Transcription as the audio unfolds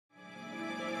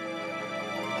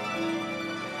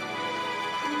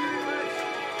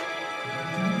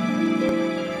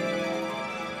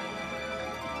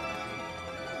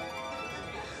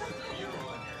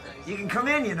come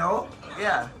in, you know?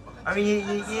 Yeah. I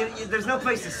mean, there's no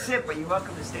place to sit, but you're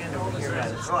welcome to stand over here.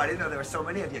 Oh, I didn't know there were so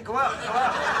many of you. Go out, go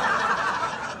out.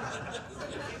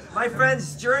 My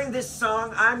friends, during this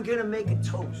song, I'm gonna make a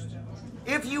toast.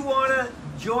 If you wanna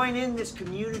join in this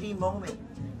community moment,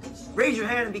 raise your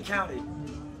hand and be counted.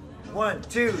 1,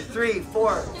 2, 3,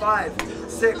 4, 5,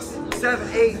 6, 7,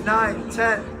 8, 9,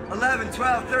 10, 11,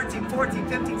 12, 13, 14,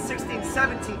 15, 16,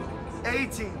 17,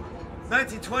 18,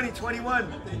 19, 20,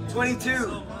 21,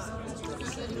 22.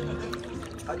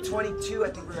 22, I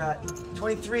think we're at.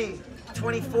 23,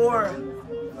 24.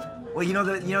 Well, you know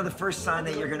the first sign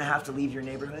that you're gonna have to leave your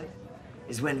neighborhood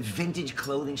is when vintage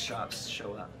clothing shops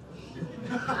show up.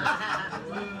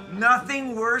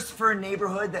 Nothing worse for a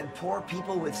neighborhood than poor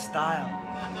people with style.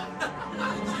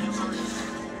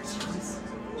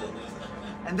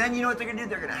 And then you know what they're gonna do?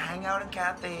 They're gonna hang out in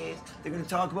cafes. They're gonna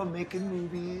talk about making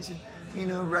movies and, you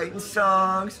know, writing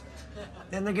songs.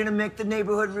 Then they're gonna make the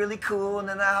neighborhood really cool, and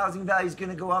then the housing value's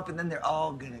gonna go up, and then they're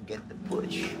all gonna get the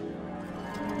push.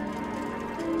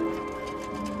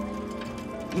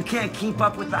 You can't keep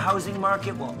up with the housing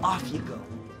market? Well, off you go.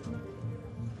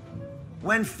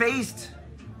 When faced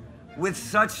with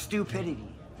such stupidity,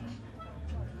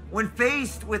 when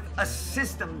faced with a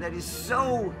system that is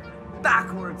so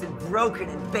backwards and broken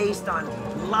and based on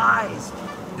lies,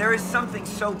 there is something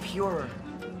so pure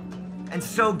and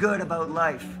so good about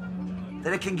life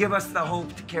that it can give us the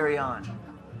hope to carry on.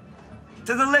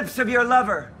 To the lips of your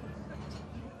lover,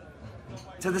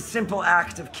 to the simple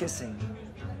act of kissing,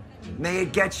 may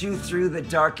it get you through the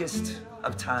darkest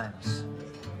of times.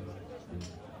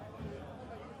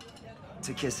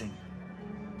 To kissing.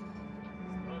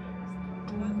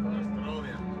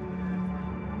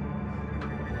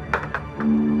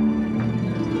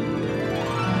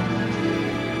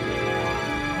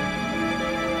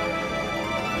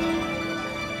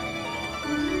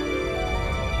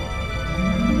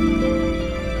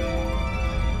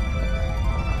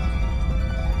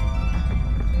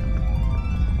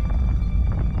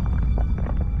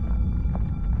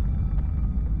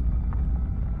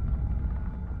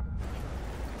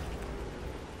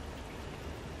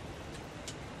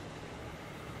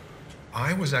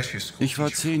 Ich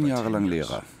war 10 Jahre lang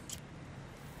Lehrer.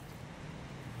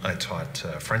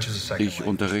 Ich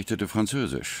unterrichtete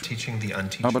Französisch.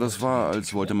 Aber das war,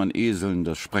 als wollte man Eseln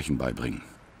das Sprechen beibringen.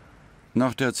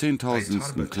 Nach der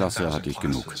 10.000. Klasse hatte ich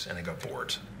genug.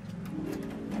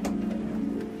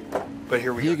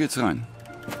 Hier geht's rein.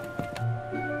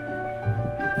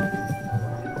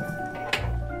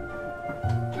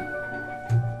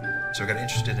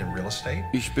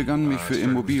 Ich begann mich für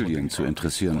Immobilien zu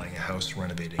interessieren.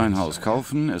 Ein Haus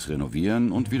kaufen, es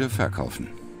renovieren und wieder verkaufen.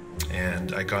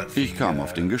 Ich kam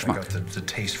auf den Geschmack.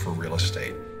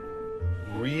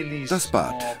 Das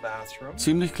Bad.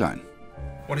 Ziemlich klein.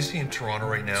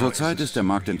 Zurzeit ist der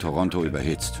Markt in Toronto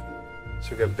überhitzt.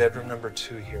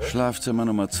 Schlafzimmer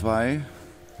Nummer 2.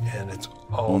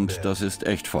 Und das ist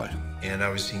echt voll.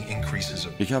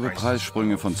 Ich habe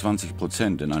Preissprünge von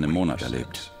 20% in einem Monat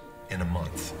erlebt.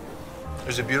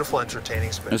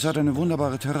 Es hat eine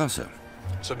wunderbare Terrasse.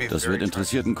 Das wird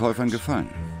interessierten Käufern gefallen.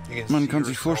 Man kann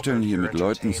sich vorstellen, hier mit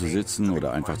Leuten zu sitzen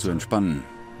oder einfach zu entspannen.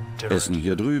 Essen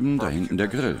hier drüben, da hinten der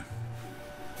Grill.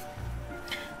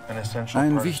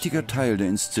 Ein wichtiger Teil der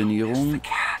Inszenierung,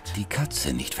 die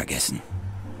Katze nicht vergessen.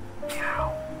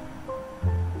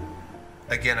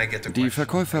 Die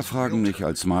Verkäufer fragen mich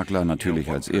als Makler natürlich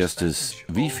als erstes,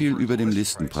 wie viel über dem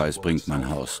Listenpreis bringt mein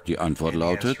Haus? Die Antwort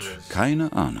lautet,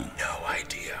 keine Ahnung.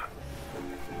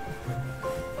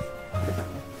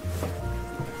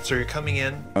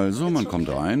 Also man kommt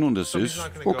rein und es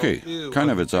ist okay.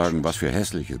 Keiner wird sagen, was für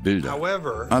hässliche Bilder.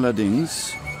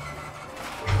 Allerdings,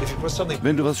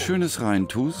 wenn du was Schönes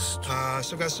reintust,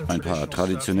 ein paar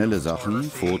traditionelle Sachen,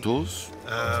 Fotos,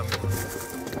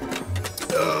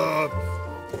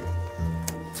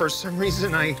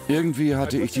 irgendwie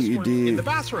hatte ich die Idee,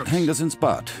 häng das ins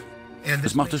Bad.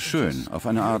 Es macht es schön, auf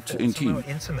eine Art intim.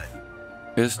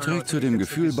 Es trägt zu dem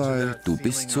Gefühl bei, du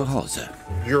bist zu Hause.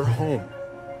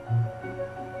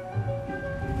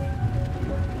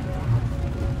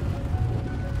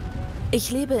 Ich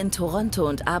lebe in Toronto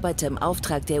und arbeite im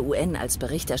Auftrag der UN als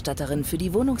Berichterstatterin für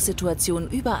die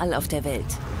Wohnungssituation überall auf der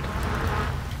Welt.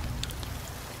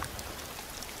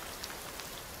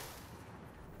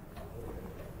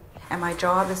 And my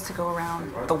job is to go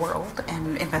around the world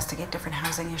and investigate different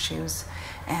housing issues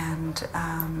and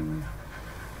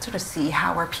sort of see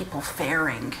how are people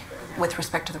faring with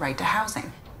respect to the right to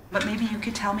housing. But maybe you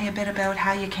could tell me a bit about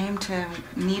how you came to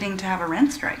needing to have a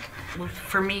rent strike. Well,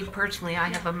 for me personally, I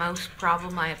have a mouse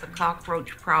problem, I have a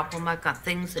cockroach problem, I've got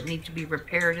things that need to be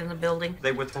repaired in the building.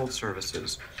 They withhold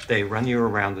services. They run you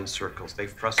around in circles. They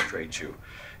frustrate you.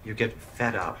 You get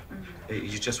fed up.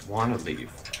 You just want to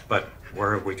leave. But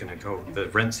where are we going to go? The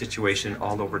rent situation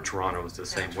all over Toronto is the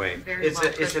same way.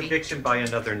 It's eviction by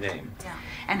another name. Yeah.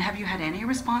 And have you had any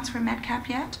response from Metcalf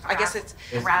yet? I guess it's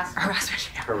harassment.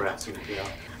 Harassment, yeah.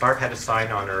 Barb had a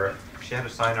sign on her. She had a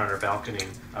sign on her balcony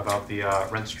about the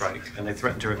rent strike, and they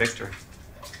threatened to evict her.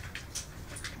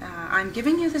 I'm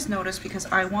giving you this notice because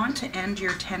I want to end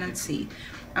your tenancy.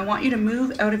 I want you to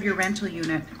move out of your rental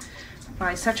unit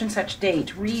by such and such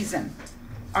date. Reason: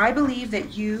 I believe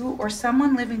that you or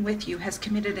someone living with you has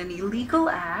committed an illegal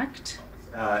act.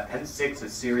 N6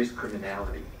 is serious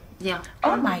criminality. Yeah.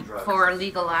 Oh my. For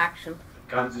legal action.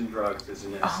 Guns and drugs is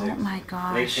an N6. Oh my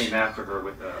gosh. They came after her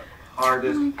with the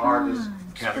hardest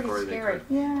category they could.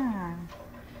 Yeah.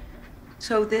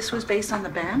 So this was based on the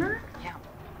banner? Yeah.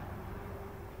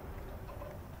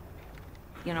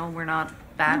 You know, we're not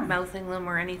bad-mouthing them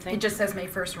or anything. It just says May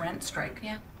 1st rent strike.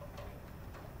 Yeah.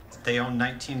 They own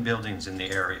 19 buildings in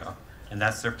the area, and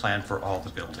that's their plan for all the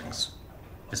buildings,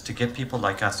 is to get people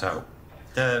like us out.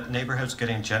 The neighborhood's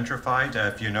getting gentrified.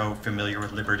 If you're familiar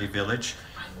with Liberty Village,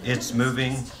 it's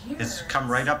moving. It's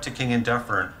come right up to King and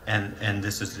Dufferin, and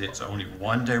it's only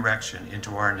one direction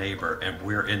into our neighbor, and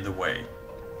we're in the way.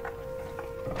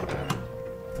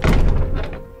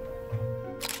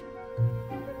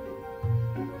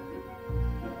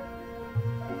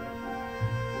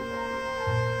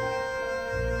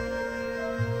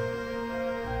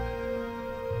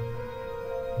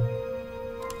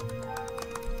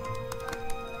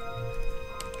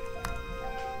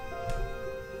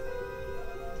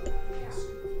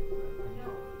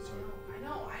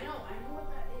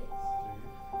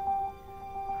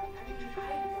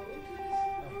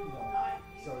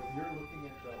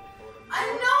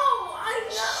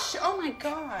 Oh my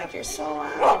God, you're so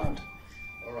loud.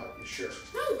 All right, you sure?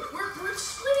 No, we're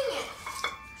splitting it.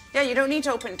 Yeah, you don't need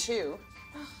to open two.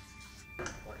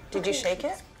 Did you shake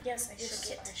it? Yes, I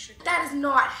shook it. That is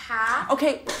not half.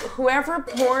 Okay, whoever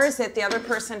pours it, the other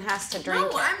person has to drink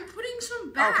it. No, I'm putting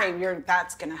some back. Okay,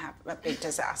 that's gonna have a big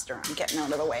disaster. I'm getting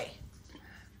out of the way.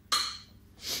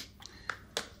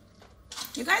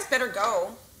 You guys better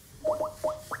go.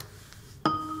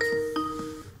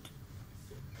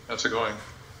 How's it going?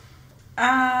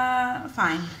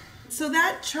 Fine. So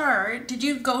that chart, did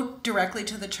you go directly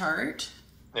to the chart?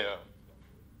 Yeah.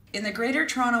 In the Greater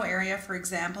Toronto Area, for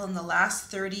example, in the last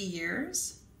 30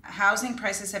 years, housing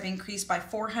prices have increased by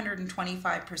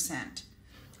 425%,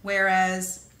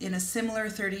 whereas in a similar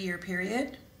 30-year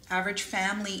period, average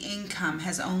family income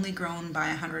has only grown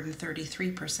by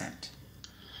 133%.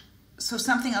 So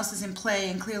something else is in play,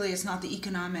 and clearly it's not the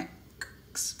economic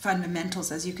fundamentals,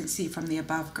 as you can see from the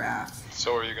above graph.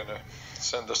 So are you going to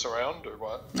send this around or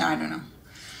what? No, I don't know.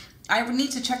 I would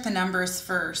need to check the numbers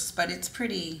first, but it's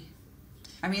pretty,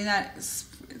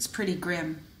 it's pretty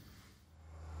grim.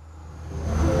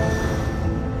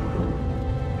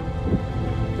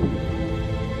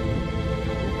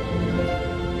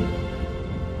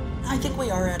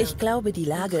 Ich glaube, die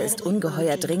Lage ist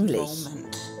ungeheuer dringlich.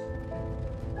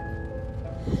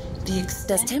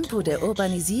 Das Tempo der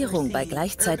Urbanisierung bei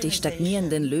gleichzeitig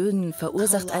stagnierenden Löhnen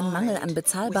verursacht einen Mangel an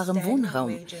bezahlbarem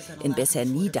Wohnraum in bisher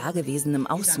nie dagewesenem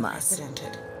Ausmaß.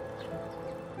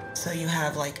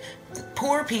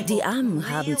 Die Armen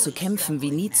haben zu kämpfen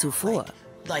wie nie zuvor.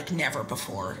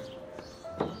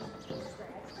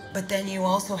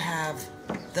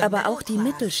 Aber auch die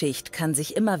Mittelschicht kann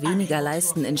sich immer weniger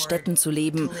leisten, in Städten zu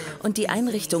leben und die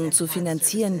Einrichtungen zu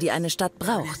finanzieren, die eine Stadt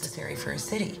braucht.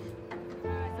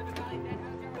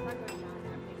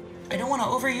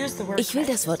 Ich will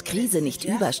das Wort Krise nicht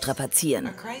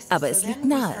überstrapazieren, aber es liegt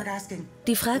nahe.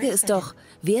 Die Frage ist doch,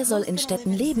 wer soll in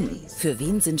Städten leben? Für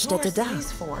wen sind Städte da?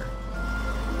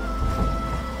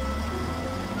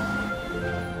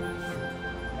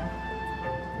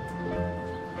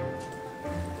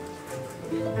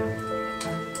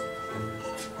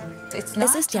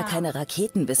 Es ist ja keine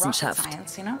Raketenwissenschaft.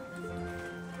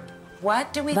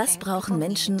 Was brauchen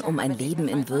Menschen, um ein Leben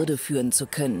in Würde führen zu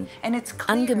können?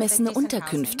 Angemessene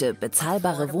Unterkünfte,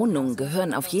 bezahlbare Wohnungen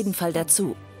gehören auf jeden Fall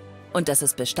dazu. Und das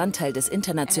ist Bestandteil des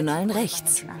internationalen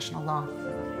Rechts.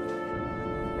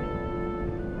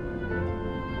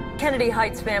 Kennedy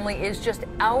Heights family is just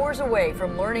hours away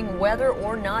from learning whether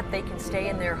or not they can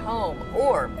stay in their home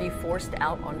or be forced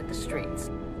out onto the streets.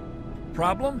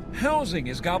 Problem? Housing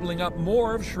is gobbling up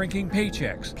more of shrinking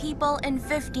paychecks. People in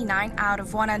 59 out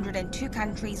of 102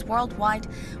 countries worldwide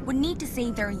would need to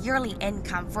save their yearly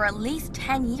income for at least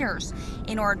 10 years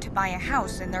in order to buy a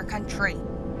house in their country.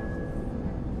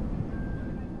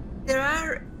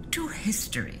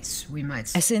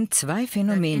 Es sind zwei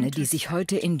Phänomene, die sich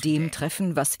heute in dem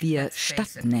treffen, was wir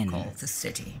Stadt nennen.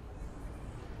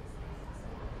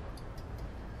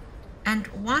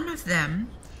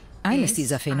 Eines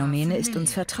dieser Phänomene ist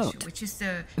uns vertraut.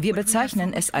 Wir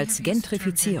bezeichnen es als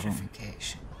Gentrifizierung.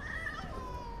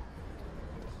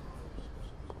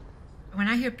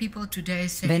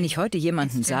 Wenn ich heute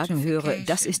jemanden sagen höre,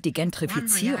 das ist die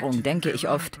Gentrifizierung, denke ich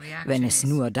oft, wenn es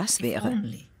nur das wäre.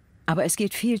 Aber es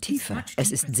geht viel tiefer.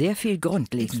 Es ist sehr viel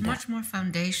grundlegender.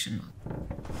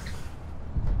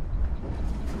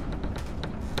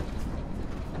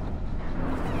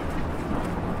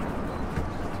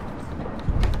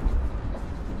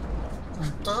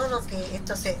 Todo lo que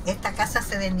esta casa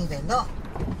se desniveló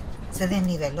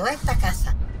esta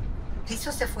casa. El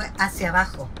piso se fue hacia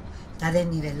abajo, está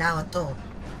desnivelado todo.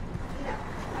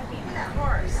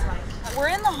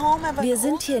 Wir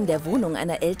sind hier in der Wohnung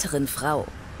einer älteren Frau.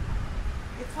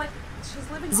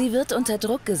 Sie wird unter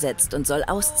Druck gesetzt und soll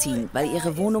ausziehen, weil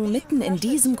ihre Wohnung mitten in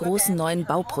diesem großen neuen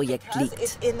Bauprojekt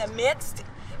liegt.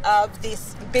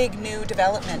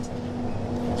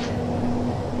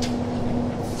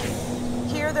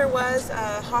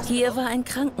 Hier war ein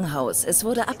Krankenhaus. Es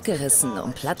wurde abgerissen,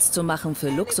 um Platz zu machen für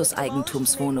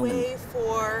Luxuseigentumswohnungen.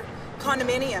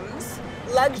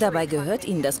 Dabei gehört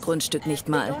ihnen das Grundstück nicht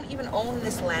mal.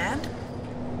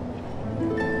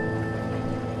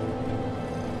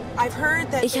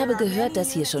 Ich habe gehört,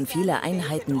 dass hier schon viele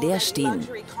Einheiten leer stehen,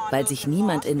 weil sich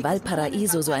niemand in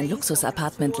Valparaiso so ein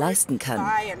Luxusapartment leisten kann.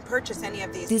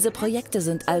 Diese Projekte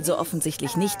sind also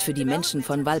offensichtlich nicht für die Menschen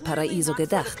von Valparaiso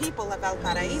gedacht.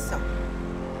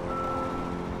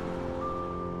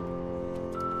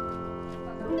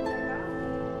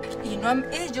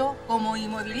 Ellos, como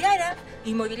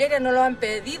inmobiliaria no lo han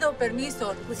pedido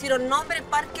permiso, pusieron nombre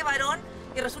Parque Barón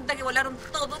y resulta que volaron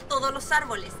todos los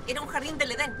árboles. Era un jardín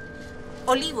del Edén.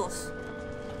 Olivos,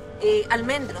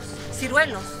 almendros,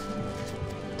 ciruelos.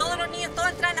 Todos los niños,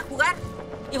 todos entraban a jugar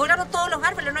y volaron todos los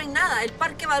árboles, no hay nada. El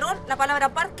Parque Barón, la palabra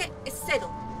parque es cero.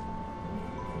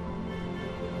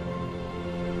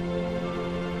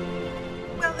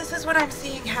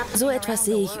 So etwas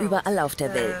sehe ich überall auf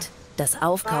der Welt. Das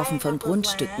Aufkaufen von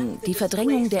Grundstücken, die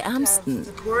Verdrängung der Ärmsten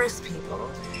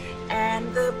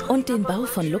und den Bau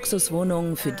von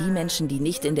Luxuswohnungen für die Menschen, die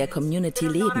nicht in der Community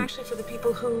leben.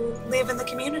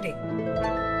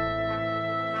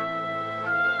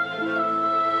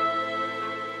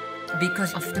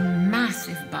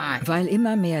 Weil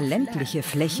immer mehr ländliche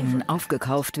Flächen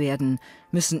aufgekauft werden,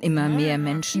 müssen immer mehr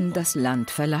Menschen das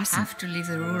Land verlassen.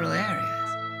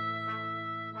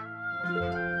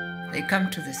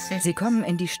 Sie kommen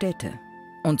in die Städte.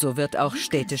 Und so wird auch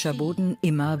städtischer Boden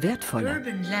immer wertvoller.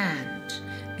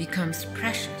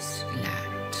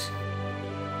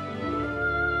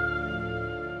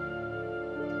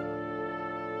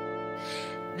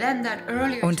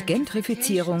 Und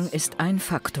Gentrifizierung ist ein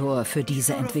Faktor für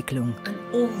diese Entwicklung.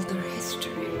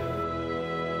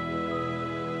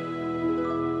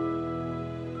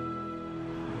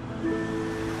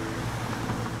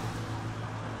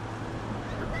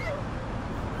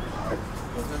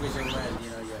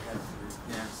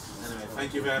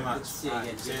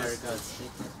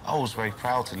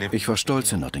 Ich war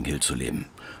stolz, in Notting Hill zu leben.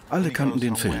 Alle kannten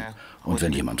den Film. Und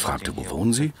wenn jemand fragte, wo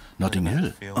wohnen Sie? Notting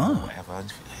Hill. Ah.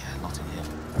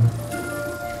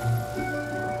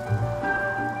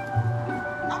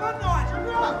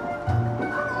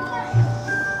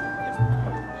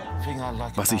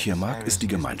 Was ich hier mag, ist die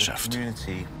Gemeinschaft.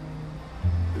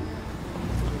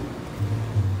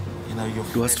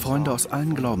 Du hast Freunde aus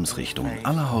allen Glaubensrichtungen,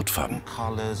 aller Hautfarben.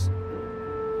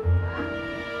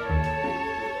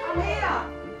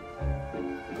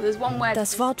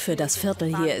 Das Wort für das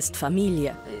Viertel hier ist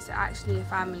Familie.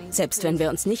 Selbst wenn wir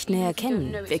uns nicht näher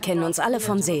kennen, wir kennen uns alle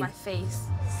vom Sehen.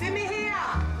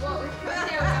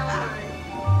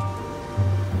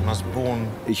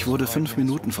 Ich wurde 5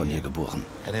 Minuten von hier geboren.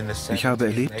 Ich habe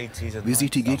erlebt, wie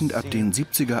sich die Gegend ab den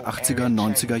 70er, 80er,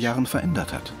 90er Jahren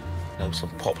verändert hat.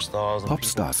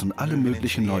 Popstars und alle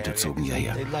möglichen Leute zogen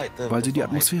hierher, weil sie die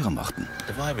Atmosphäre mochten.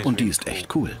 Und die ist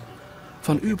echt cool.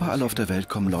 Von überall auf der Welt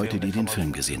kommen Leute, die den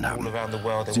Film gesehen haben.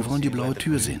 Sie wollen die blaue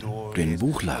Tür sehen, den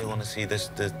Buchladen.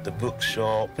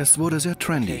 Es wurde sehr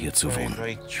trendy, hier zu wohnen.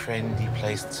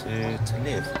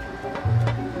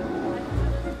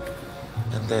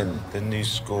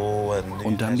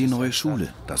 Und dann die neue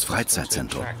Schule, das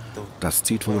Freizeitzentrum. Das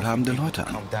zieht wohlhabende Leute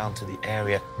an.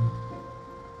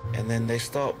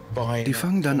 Die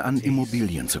fangen dann an,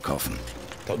 Immobilien zu kaufen.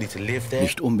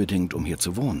 Nicht unbedingt, um hier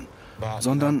zu wohnen,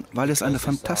 sondern weil es eine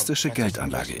fantastische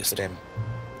Geldanlage ist.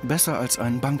 Besser als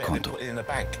ein Bankkonto.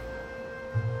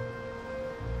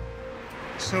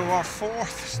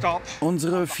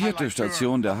 Unsere 4.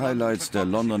 Station der Highlights der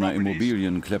Londoner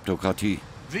Immobilienkleptokratie.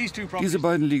 Diese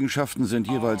beiden Liegenschaften sind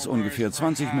jeweils ungefähr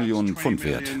 20 Millionen Pfund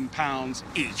wert.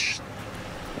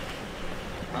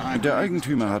 Der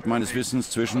Eigentümer hat meines Wissens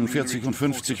zwischen 40 und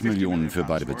 50 Millionen für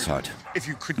beide bezahlt.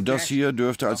 Das hier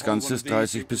dürfte als Ganzes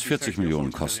 30 bis 40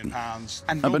 Millionen kosten.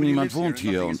 Aber niemand wohnt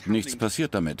hier und nichts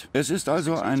passiert damit. Es ist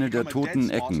also eine der toten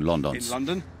Ecken Londons.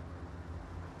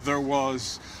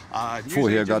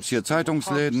 Vorher gab es hier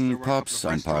Zeitungsläden, Pubs,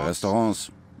 ein paar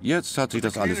Restaurants. Jetzt hat sich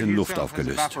das alles in Luft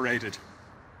aufgelöst.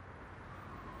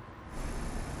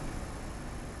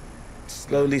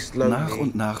 Nach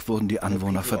und nach wurden die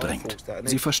Anwohner verdrängt.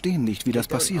 Sie verstehen nicht, wie das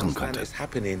passieren konnte.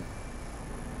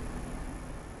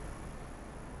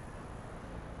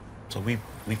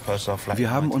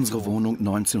 Wir haben unsere Wohnung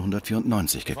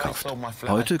 1994 gekauft.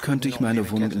 Heute könnte ich meine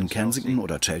Wohnung in Kensington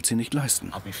oder Chelsea nicht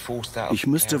leisten. Ich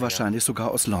müsste wahrscheinlich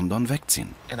sogar aus London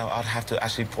wegziehen.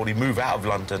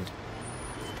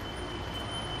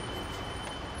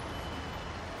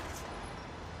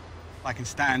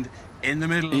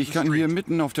 Ich kann hier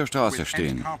mitten auf der Straße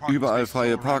stehen. Überall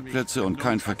freie Parkplätze und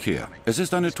kein Verkehr. Es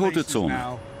ist eine tote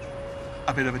Zone.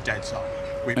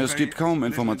 Es gibt kaum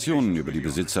Informationen über die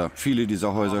Besitzer. Viele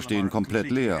dieser Häuser stehen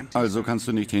komplett leer. Also kannst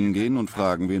du nicht hingehen und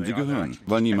fragen, wem sie gehören,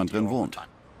 weil niemand drin wohnt.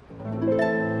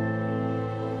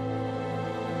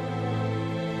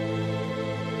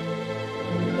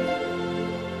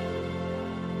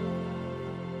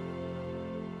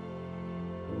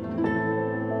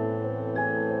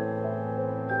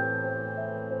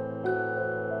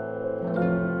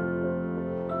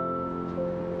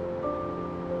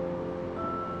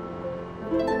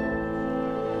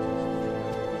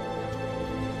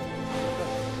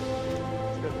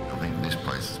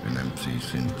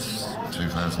 Since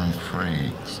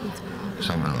 2003,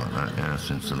 something like that, yeah,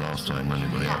 since the last time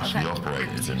anybody actually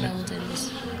operated in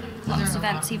it. Lots of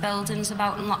empty buildings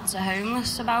about and lots of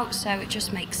homeless about, so it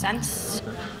just makes sense.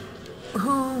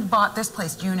 Who bought this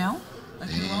place, do you know?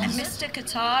 Mr.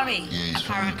 Qatari, Yeah, he's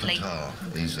apparently. from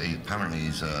Qatar. Apparently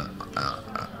he's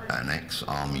an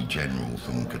ex-army general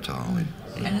from Qatar.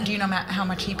 And do you know how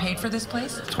much he paid for this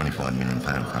place? £25 million.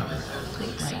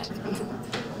 Right.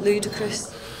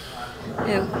 Ludicrous.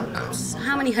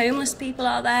 How many homeless people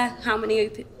are there? How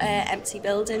many empty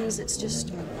buildings? It's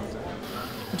just...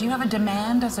 Do you have a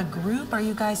demand as a group? Are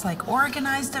you guys like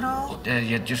organized at all?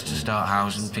 Yeah, just to start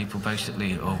housing people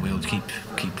basically, or we'll keep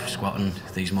squatting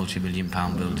these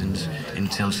multi-million-pound buildings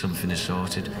until something is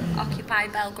sorted. Occupy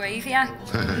Belgravia.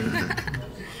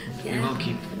 Yeah.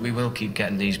 We will keep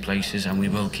getting these places, and we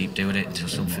will keep doing it until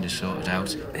something is sorted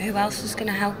out. Who else is going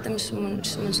to help them?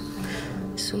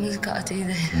 Someone's got to do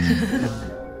this.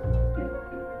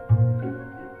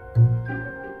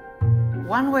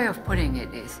 One way of putting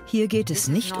it is, Hier geht es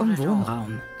nicht um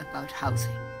Wohnraum. about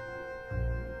housing.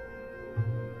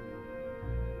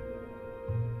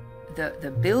 The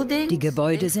buildings, Die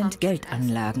Gebäude sind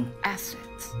Geldanlagen.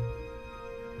 assets.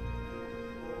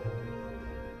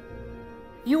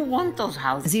 You want those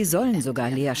houses, Sie sollen sogar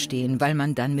leer stehen, weil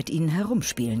man dann mit ihnen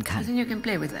herumspielen kann. then you can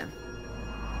play with them.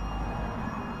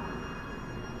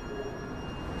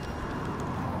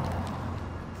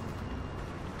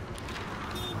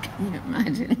 Can you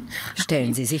imagine?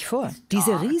 Stellen Sie sich vor,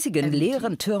 diese riesigen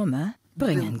leeren Türme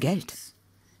bringen Geld.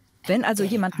 Wenn also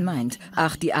jemand meint,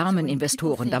 ach, die armen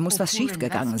Investoren, da muss was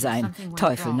schiefgegangen sein.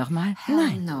 Teufel nochmal?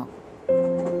 Nein. No.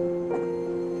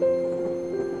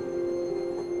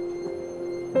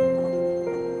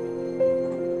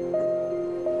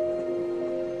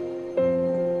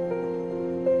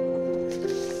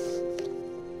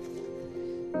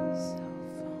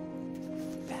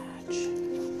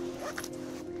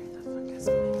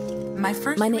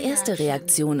 Meine erste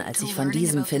Reaktion, als ich von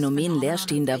diesem Phänomen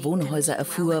leerstehender Wohnhäuser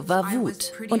erfuhr, war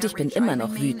Wut. Und ich bin immer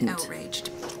noch wütend.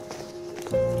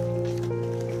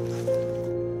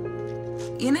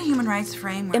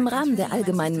 Im Rahmen der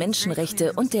allgemeinen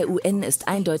Menschenrechte und der UN ist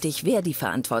eindeutig, wer die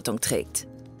Verantwortung trägt.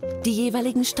 Die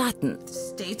jeweiligen Staaten.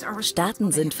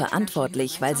 Staaten sind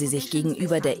verantwortlich, weil sie sich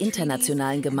gegenüber der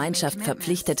internationalen Gemeinschaft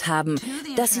verpflichtet haben,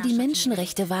 dass sie die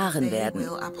Menschenrechte wahren werden.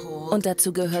 Und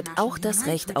dazu gehört auch das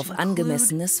Recht auf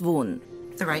angemessenes Wohnen.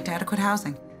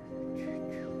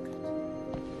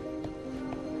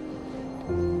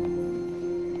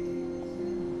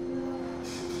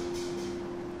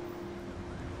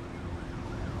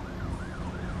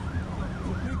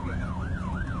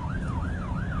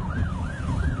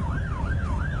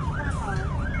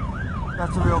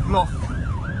 That's a real block.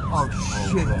 Oh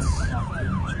shit.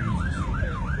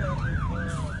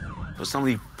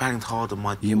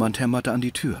 Jemand hämmerte an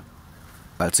die Tür.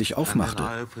 Als ich aufmachte,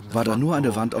 war da nur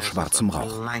eine Wand aus schwarzem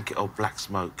Rauch.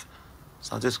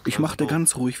 Ich machte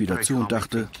ganz ruhig wieder zu und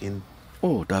dachte,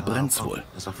 oh, da brennt's wohl.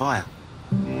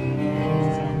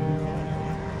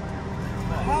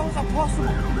 How is that possible?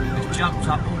 It jumped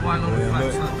up all right on the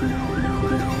flat.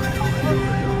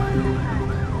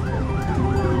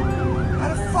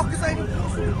 How the fuck is that even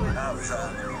possible?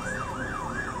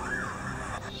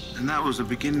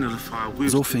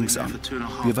 So fing's an.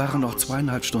 Wir waren noch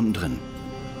 2,5 Stunden drin.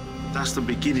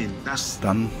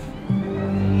 Dann...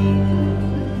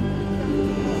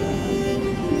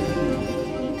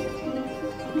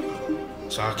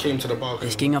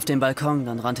 Ich ging auf den Balkon,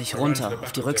 dann rannte ich runter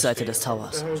auf die Rückseite des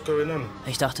Towers.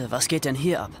 Ich dachte, was geht denn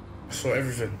hier ab?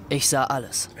 Ich sah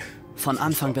alles. Von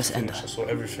Anfang bis Ende.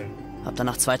 Hab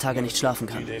danach 2 Tage nicht schlafen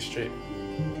können.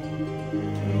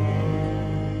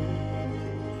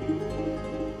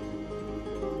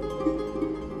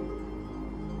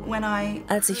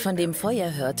 Als ich von dem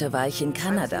Feuer hörte, war ich in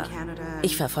Kanada.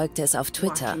 Ich verfolgte es auf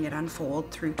Twitter.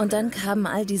 Und dann kamen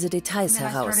all diese Details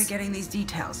heraus.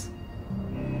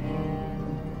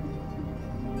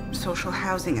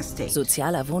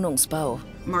 Sozialer Wohnungsbau,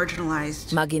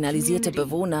 marginalisierte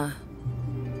Bewohner,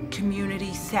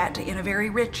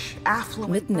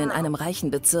 mitten in einem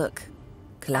reichen Bezirk,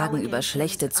 klagen über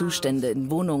schlechte Zustände in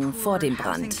Wohnungen vor dem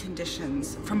Brand.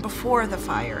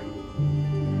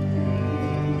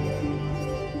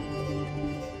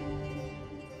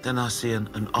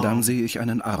 Dann sehe ich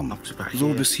einen Arm, so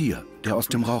bis hier, der aus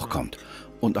dem Rauch kommt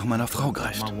und nach meiner Frau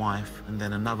greift.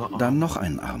 Dann noch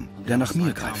einen Arm, der nach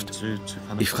mir greift.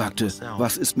 Ich fragte,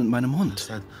 was ist mit meinem Hund?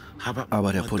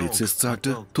 Aber der Polizist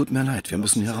sagte, tut mir leid, wir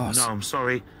müssen hier raus.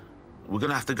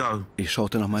 Ich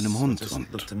schaute nach meinem Hund und...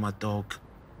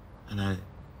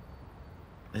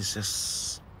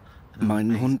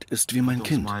 Mein Hund ist wie mein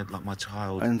Kind,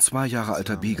 ein 2 Jahre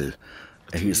alter Beagle.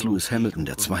 Er hieß Lewis Hamilton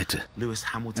II.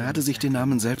 Er hatte sich den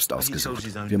Namen selbst ausgesucht.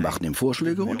 Wir machten ihm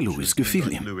Vorschläge und Lewis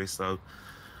gefiel ihm.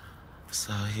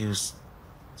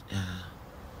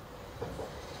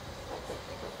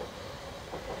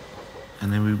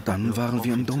 Dann waren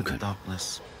wir im Dunkeln.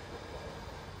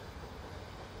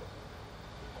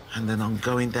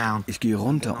 Ich gehe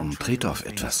runter und trete auf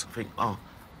etwas.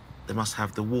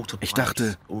 Ich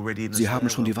dachte, sie haben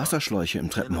schon die Wasserschläuche im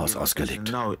Treppenhaus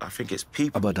ausgelegt.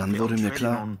 Aber dann wurde mir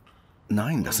klar,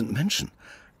 nein, das sind Menschen.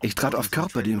 Ich trat auf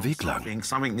Körper, die im Weg lagen.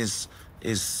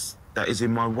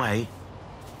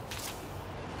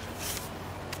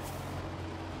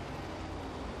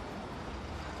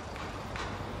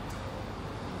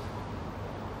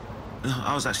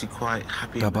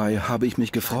 Dabei habe ich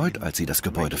mich gefreut, als sie das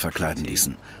Gebäude verkleiden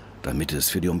ließen, damit es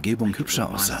für die Umgebung hübscher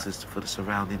aussah.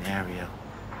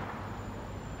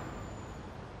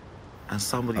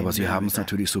 Aber sie haben es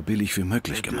natürlich so billig wie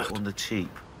möglich gemacht.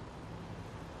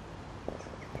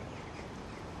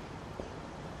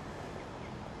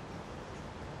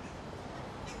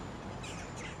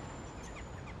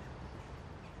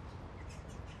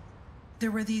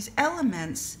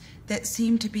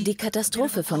 Die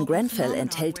Katastrophe von Grenfell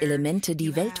enthält Elemente,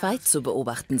 die weltweit zu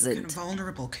beobachten sind.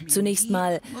 Zunächst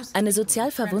mal eine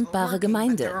sozial verwundbare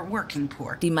Gemeinde.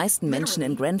 Die meisten Menschen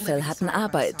in Grenfell hatten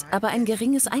Arbeit, aber ein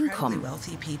geringes Einkommen.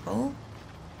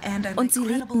 Und sie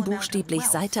lebten buchstäblich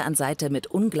Seite an Seite mit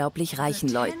unglaublich reichen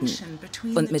Leuten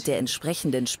und mit der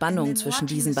entsprechenden Spannung zwischen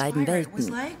diesen beiden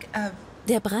Welten.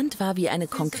 Der Brand war wie eine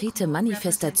konkrete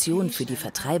Manifestation für die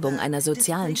Vertreibung einer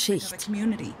sozialen Schicht.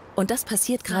 Und das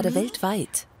passiert gerade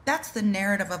weltweit.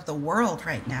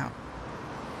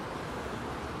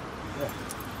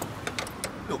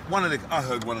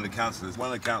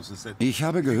 Ich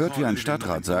habe gehört, wie ein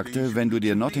Stadtrat sagte, wenn du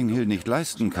dir Notting Hill nicht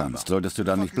leisten kannst, solltest du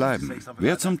da nicht bleiben.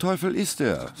 Wer zum Teufel ist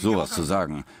er, sowas zu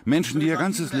sagen? Menschen, die ihr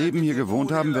ganzes Leben hier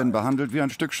gewohnt haben, werden behandelt wie ein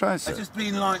Stück Scheiße.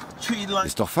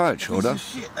 Ist doch falsch, oder?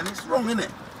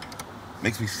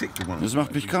 Es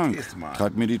macht mich krank,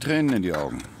 treibt mir die Tränen in die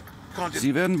Augen.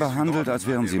 Sie werden behandelt, als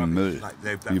wären sie Müll,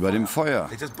 wie bei dem Feuer.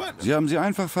 Sie haben sie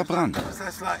einfach verbrannt.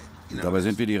 Dabei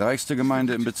sind wir die reichste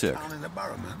Gemeinde im Bezirk.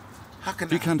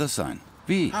 Wie kann das sein?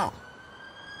 Wie?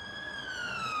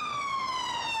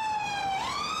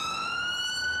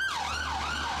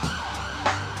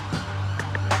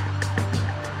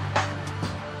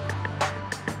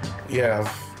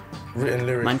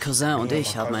 Mein Cousin und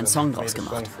ich haben einen Song draus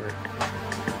gemacht.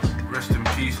 Rest in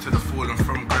peace to the fallen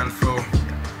from Grenfell.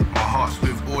 My heart's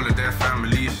with all of their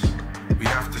families. We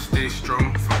have to stay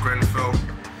strong for Grenfell.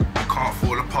 We can't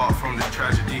fall apart from this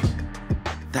tragedy.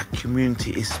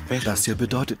 Das hier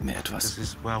bedeutet mir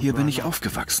etwas. Hier bin ich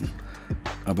aufgewachsen.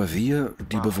 Aber wir,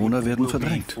 die Bewohner, werden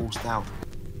verdrängt.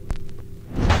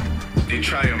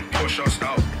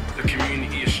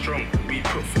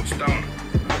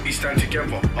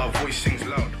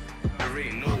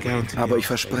 Aber ich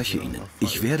verspreche Ihnen,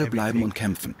 ich werde bleiben und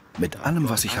kämpfen. Mit allem,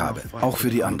 was ich habe. Auch für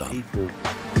die anderen.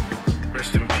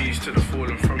 Rest in peace to the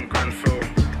fallen from Grenfell.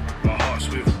 My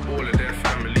heart's with all of their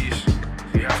families.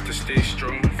 We have to stay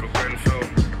strong for Grenfell.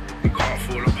 We can't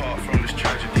fall apart from this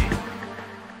tragedy.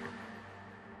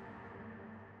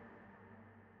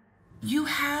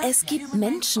 Es gibt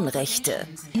Menschenrechte.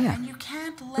 Ja.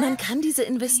 Man kann diese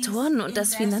Investoren und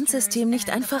das Finanzsystem nicht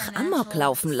einfach amok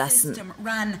laufen lassen.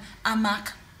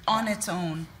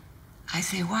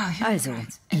 Also,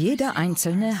 jeder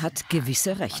Einzelne hat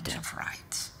gewisse Rechte.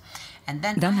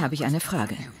 Dann habe ich eine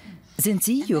Frage. Sind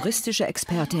Sie juristische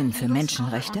Expertin für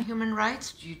Menschenrechte?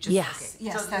 Ja.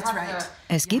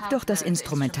 Es gibt doch das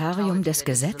Instrumentarium des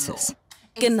Gesetzes.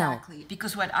 Genau.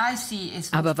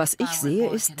 Aber was ich sehe,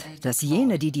 ist, dass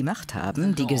jene, die die Macht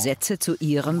haben, die Gesetze zu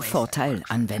ihrem Vorteil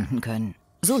anwenden können.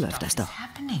 So läuft das doch.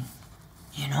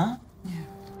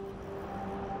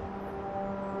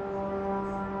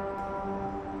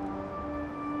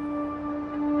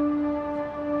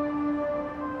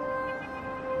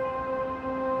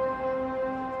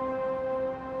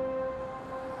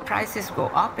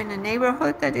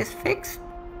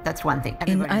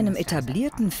 In einem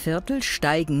etablierten Viertel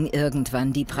steigen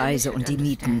irgendwann die Preise und die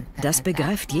Mieten. Das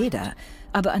begreift jeder.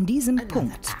 Aber an diesem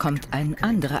Punkt kommt ein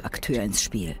anderer Akteur ins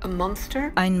Spiel.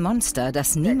 Ein Monster,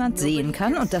 das niemand sehen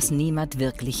kann und das niemand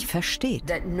wirklich versteht.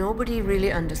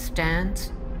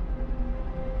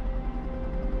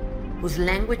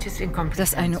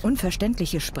 Das eine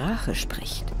unverständliche Sprache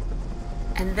spricht.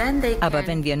 Aber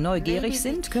wenn wir neugierig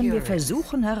sind, können wir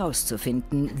versuchen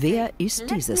herauszufinden, wer ist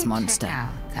dieses Monster?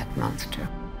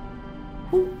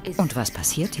 Und was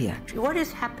passiert hier?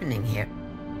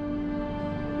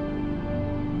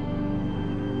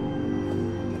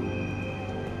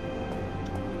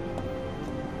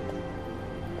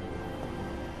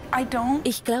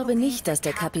 Ich glaube nicht, dass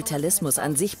der Kapitalismus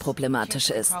an sich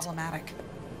problematisch ist.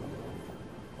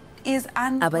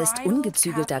 Aber ist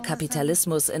ungezügelter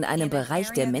Kapitalismus in einem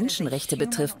Bereich, der Menschenrechte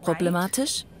betrifft,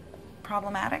 problematisch?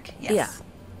 Ja.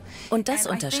 Und das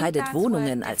unterscheidet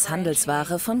Wohnungen als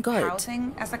Handelsware von Gold.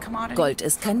 Gold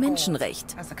ist kein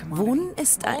Menschenrecht. Wohnen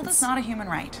ist eins.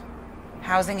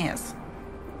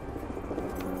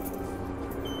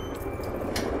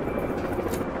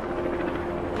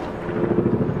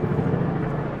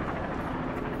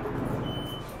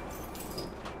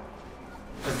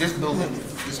 This building,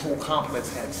 this whole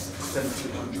complex has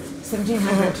 1,700.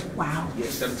 1,700? Wow. Yeah,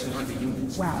 1,700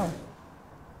 units. Wow.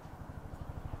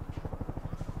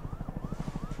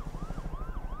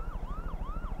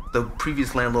 The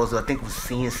previous landlords, I think it was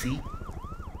CNC.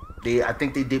 I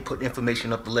think they did put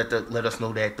information up to let us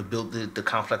know that the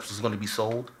complex was going to be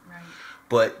sold. Right.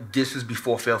 But this is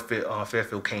before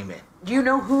Fairfield came in. Do you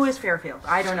know who is Fairfield?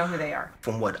 I don't know who they are.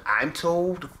 From what I'm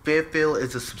told, Fairfield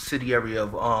is a subsidiary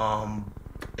of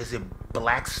is it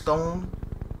Blackstone?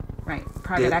 Right,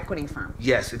 private equity firm.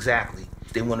 Yes, exactly.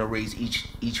 They want to raise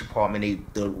each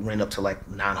apartment, they rent up to like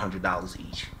 $900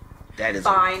 each. That is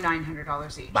by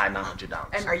 $900 each. By $900.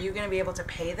 And are you going to be able to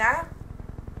pay that?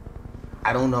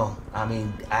 I don't know. I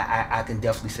mean, I can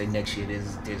definitely say next year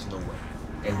there's no way.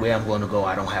 And where I'm going to go,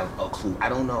 I don't have a clue. I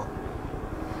don't know.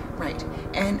 Right.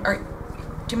 And do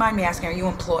you mind me asking, are you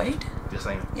employed? Yes,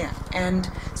 I am. Yeah.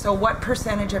 And so what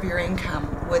percentage of your income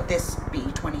would this be,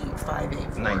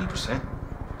 25.8? 90%.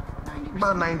 90%.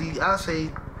 About 90, I'll say,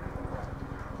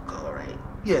 all right.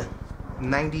 Yeah,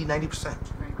 90%. Right.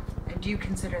 And do you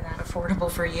consider that affordable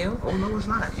for you? Oh, no, it's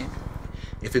not. Yeah.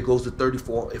 If it goes to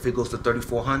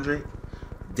 3,400,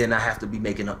 then I have to be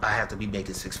making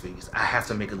 6 figures. I have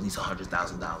to make at least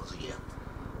 $100,000 a year.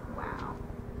 Wow.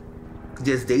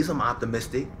 There's days I'm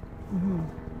optimistic,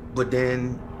 but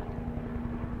then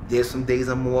there's some days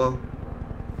I'm more.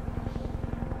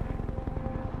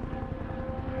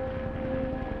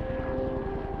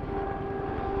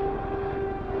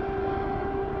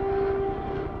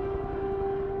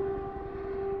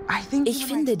 Ich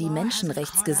finde, die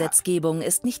Menschenrechtsgesetzgebung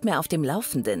ist nicht mehr auf dem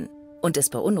Laufenden. Und es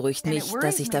beunruhigt mich,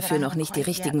 dass ich dafür noch nicht die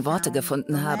richtigen Worte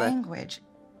gefunden habe.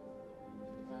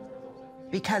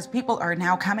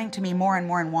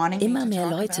 Immer mehr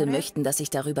Leute möchten, dass ich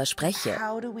darüber spreche.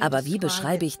 Aber wie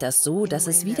beschreibe ich das so, dass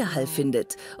es Widerhall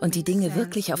findet und die Dinge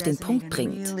wirklich auf den Punkt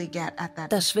bringt?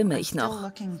 Da schwimme ich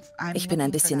noch. Ich bin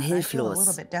ein bisschen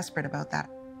hilflos.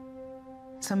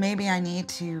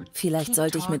 Vielleicht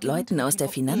sollte ich mit Leuten aus der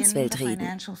Finanzwelt reden.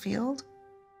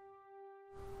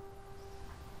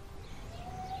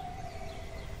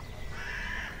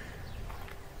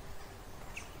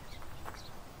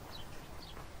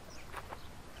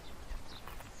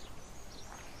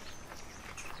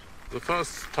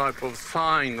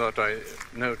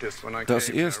 Das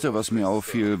Erste, was mir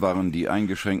auffiel, waren die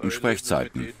eingeschränkten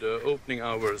Sprechzeiten.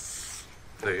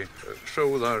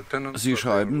 Sie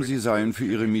schreiben, sie seien für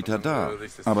ihre Mieter da,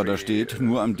 aber da steht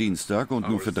nur am Dienstag und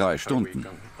nur für 3 Stunden.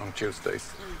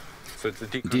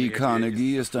 Die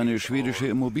Carnegie ist eine schwedische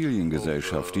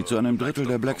Immobiliengesellschaft, die zu einem Drittel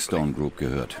der Blackstone Group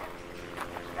gehört.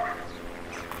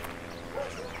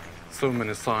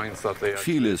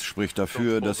 Vieles spricht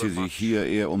dafür, dass sie sich hier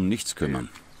eher um nichts kümmern.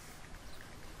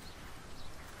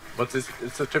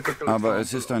 Aber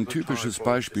es ist ein typisches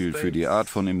Beispiel für die Art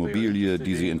von Immobilie,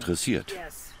 die sie interessiert.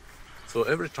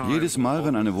 Jedes Mal,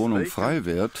 wenn eine Wohnung frei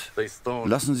wird,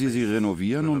 lassen sie sie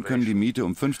renovieren und können die Miete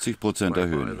um 50%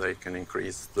 erhöhen.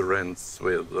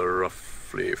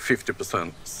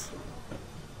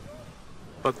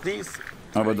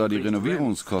 Aber da die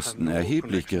Renovierungskosten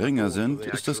erheblich geringer sind,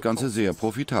 ist das Ganze sehr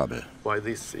profitabel.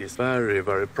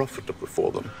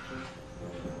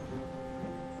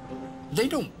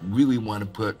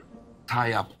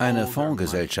 Eine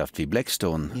Fondsgesellschaft wie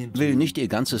Blackstone will nicht ihr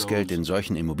ganzes Geld in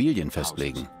solchen Immobilien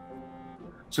festlegen.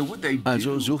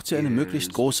 Also sucht sie eine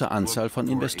möglichst große Anzahl von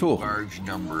Investoren.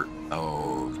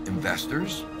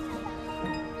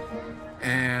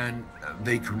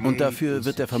 Und dafür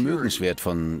wird der Vermögenswert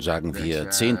von, sagen wir,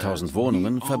 10.000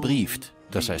 Wohnungen verbrieft,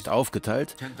 das heißt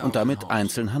aufgeteilt und damit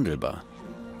einzeln handelbar.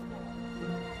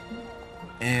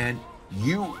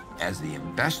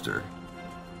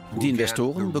 Die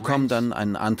Investoren bekommen dann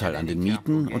einen Anteil an den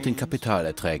Mieten und den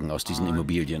Kapitalerträgen aus diesen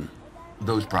Immobilien.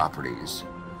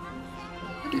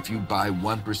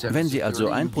 Wenn Sie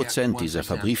also 1% dieser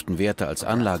verbrieften Werte als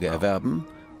Anlage erwerben,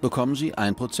 bekommen Sie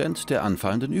 1% der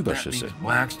anfallenden Überschüsse.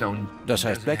 Das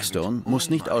heißt, Blackstone muss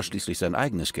nicht ausschließlich sein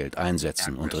eigenes Geld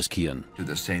einsetzen und riskieren.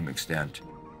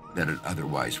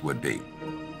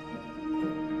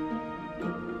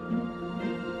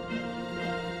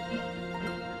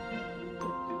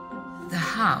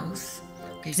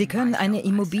 Sie können eine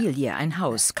Immobilie, ein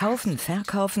Haus kaufen,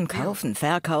 verkaufen, kaufen,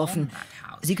 verkaufen.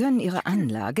 Sie können Ihre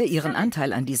Anlage, Ihren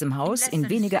Anteil an diesem Haus in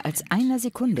weniger als einer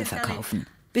Sekunde verkaufen.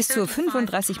 Bis zu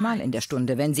 35 Mal in der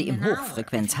Stunde, wenn Sie im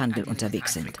Hochfrequenzhandel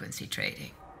unterwegs sind.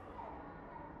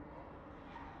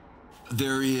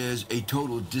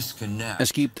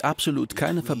 Es gibt absolut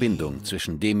keine Verbindung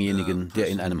zwischen demjenigen, der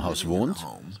in einem Haus wohnt,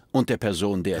 und der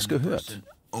Person, der es gehört.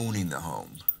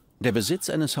 Der Besitz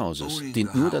eines Hauses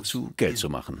dient nur dazu, Geld zu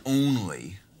machen.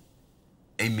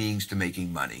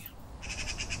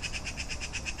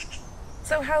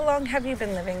 So how long have you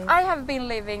been living? I have been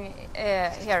living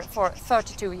here for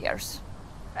 32 years.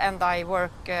 And I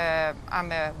work,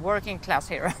 I'm a working class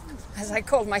hero, as I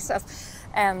call myself,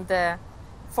 and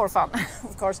for fun,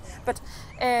 of course. But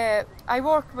I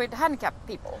work with handicapped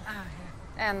people.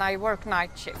 And I work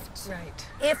night shifts. Right.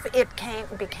 If it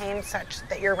became such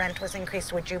that your rent was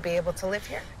increased, would you be able to live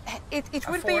here? It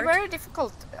would be very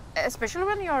difficult, especially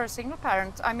when you're a single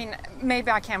parent. I mean, maybe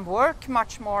I can work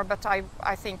much more, but I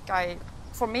think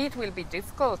for me it will be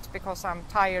difficult because I'm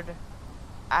tired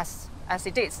as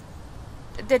it is.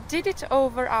 They did it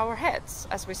over our heads,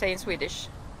 as we say in Swedish,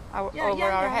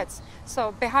 our heads.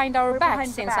 So behind our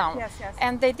backs in some. Yes.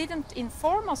 And they didn't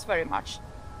inform us very much.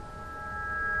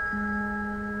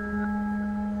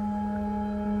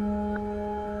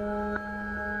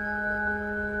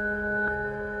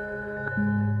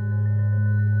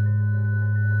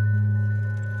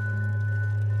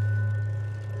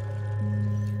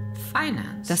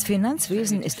 Das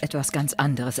Finanzwesen ist etwas ganz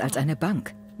anderes als eine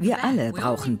Bank. Wir alle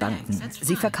brauchen Banken.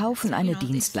 Sie verkaufen eine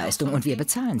Dienstleistung und wir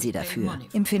bezahlen sie dafür.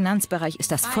 Im Finanzbereich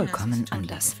ist das vollkommen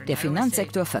anders. Der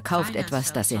Finanzsektor verkauft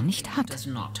etwas, das er nicht hat.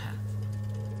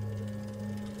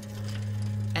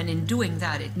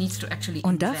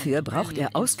 Und dafür braucht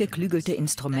er ausgeklügelte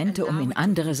Instrumente, um in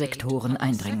andere Sektoren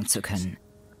eindringen zu können.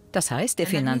 Das heißt, der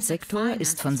Finanzsektor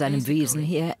ist von seinem Wesen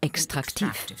her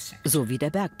extraktiv, so wie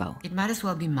der Bergbau.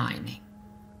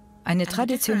 Eine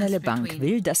traditionelle Bank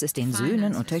will, dass es den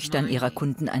Söhnen und Töchtern ihrer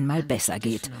Kunden einmal besser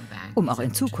geht, um auch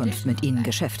in Zukunft mit ihnen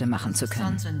Geschäfte machen zu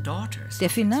können. Der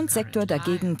Finanzsektor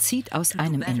dagegen zieht aus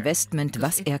einem Investment,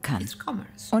 was er kann.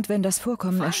 Und wenn das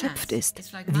Vorkommen erschöpft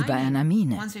ist, wie bei einer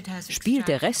Mine, spielt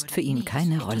der Rest für ihn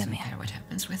keine Rolle mehr.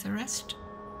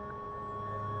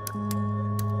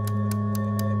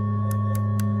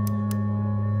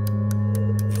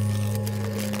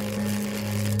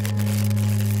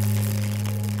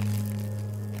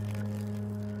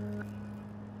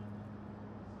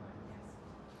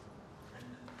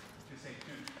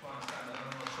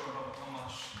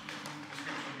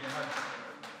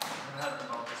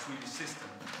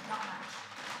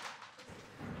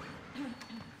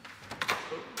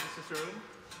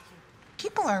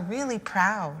 people are really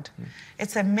proud.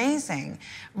 It's amazing,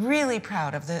 really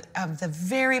proud of the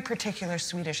very particular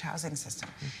Swedish housing system.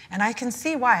 And I can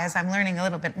see why, as I'm learning a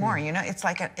little bit more, you know, it's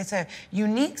like it's a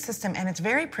unique system and it's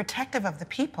very protective of the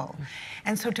people.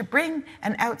 And so to bring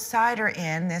an outsider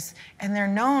in this, and they're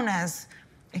known as,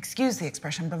 excuse the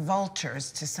expression, but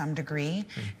vultures to some degree,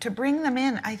 to bring them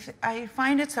in, I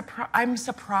find I'm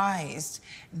surprised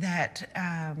that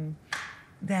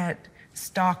that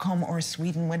Stockholm or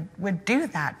Sweden would do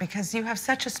that, because you have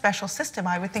such a special system.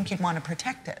 I would think you'd want to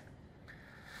protect it.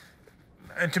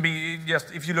 And to me, just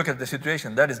if you look at the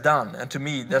situation, that is done. And to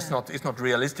me, that's it's not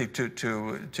realistic to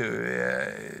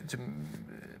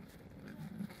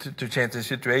change the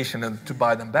situation and to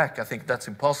buy them back. I think that's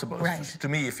impossible. Right. To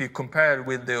me, if you compare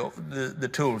with the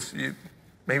tools,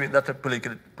 maybe that's a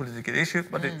political issue,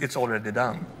 but it's already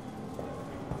done.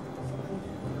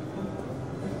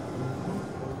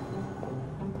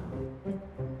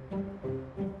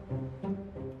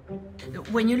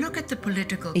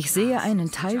 Ich sehe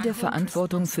einen Teil der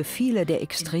Verantwortung für viele der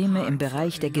Extreme im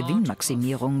Bereich der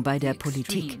Gewinnmaximierung bei der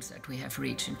Politik.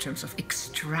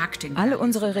 Alle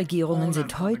unsere Regierungen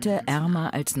sind heute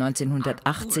ärmer als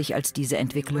 1980, als diese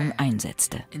Entwicklung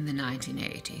einsetzte.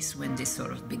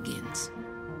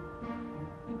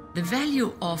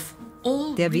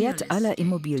 Der Wert aller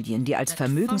Immobilien, die als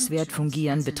Vermögenswert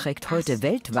fungieren, beträgt heute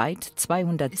weltweit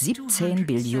 217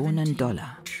 Billionen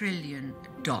Dollar.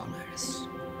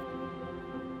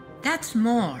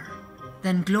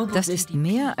 Das ist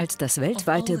mehr als das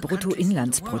weltweite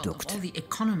Bruttoinlandsprodukt.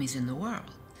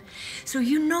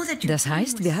 Das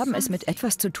heißt, wir haben es mit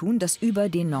etwas zu tun, das über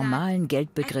den normalen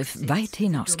Geldbegriff weit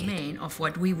hinausgeht.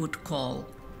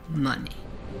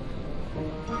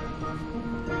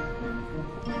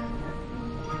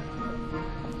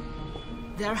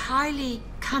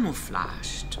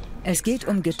 Es geht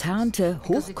um getarnte,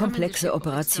 hochkomplexe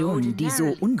Operationen, die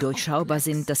so undurchschaubar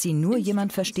sind, dass sie nur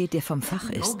jemand versteht, der vom Fach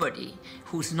ist.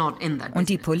 Und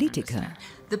die Politiker,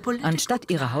 anstatt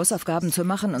ihre Hausaufgaben zu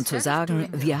machen und zu sagen,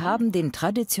 wir haben den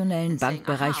traditionellen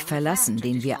Bankbereich verlassen,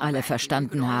 den wir alle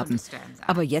verstanden haben,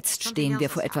 aber jetzt stehen wir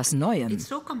vor etwas Neuem,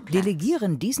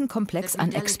 delegieren diesen Komplex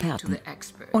an Experten.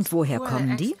 Und woher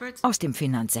kommen die? Aus dem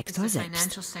Finanzsektor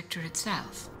selbst.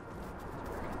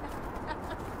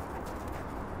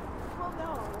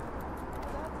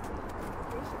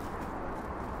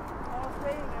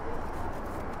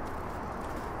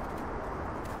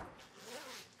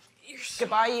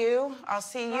 Goodbye, you. I'll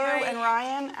see you and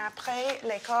Ryan après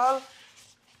l'école.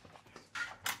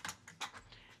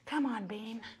 Come on,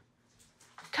 Bean.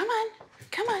 Come on,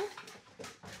 come on.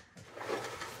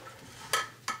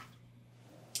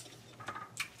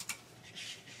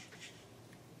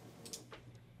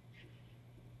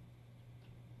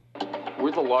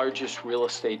 We're the largest real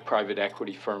estate private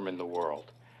equity firm in the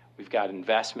world. We've got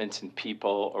investments in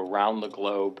people around the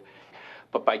globe.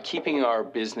 But by keeping our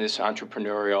business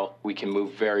entrepreneurial, we can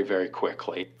move very, very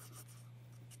quickly.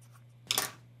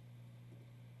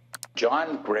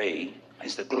 John Gray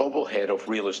is the global head of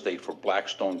real estate for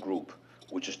Blackstone Group,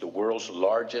 which is the world's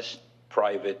largest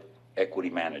private equity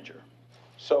manager.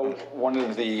 So one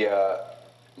of the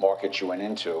markets you went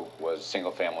into was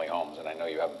single-family homes, and I know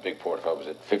you have a big portfolio. Was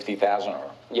it 50,000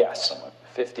 or? Yes,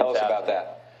 50,000. Tell us about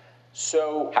that.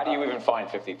 So how do you even find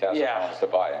 50,000 homes to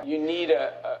buy? You need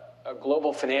a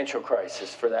global financial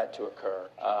crisis for that to occur.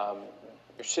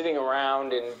 You're sitting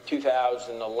around in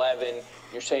 2011,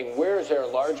 you're saying, where is there a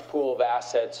large pool of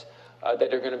assets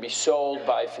that are going to be sold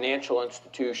by financial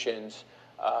institutions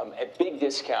at big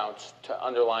discounts to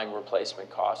underlying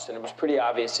replacement costs? And it was pretty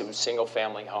obvious it was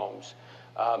single-family homes.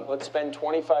 Let's spend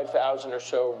 $25,000 or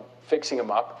so fixing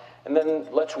them up, and then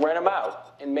let's rent them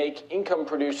out and make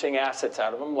income-producing assets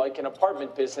out of them, like an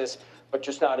apartment business, but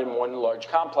just not in one large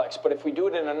complex. But if we do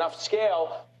it in enough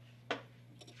scale...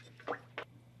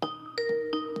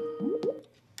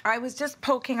 I was just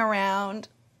poking around,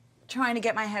 trying to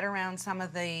get my head around some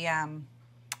of the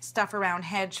stuff around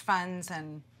hedge funds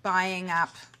and buying up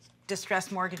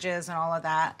distressed mortgages and all of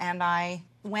that. And I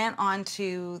went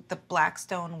onto the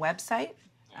Blackstone website.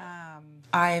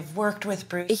 I've worked with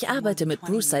Bruce. Ich arbeite mit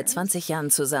Bruce seit 20 Jahren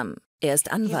zusammen. Er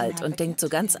ist Anwalt und denkt so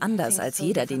ganz anders als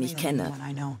jeder, den ich kenne.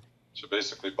 To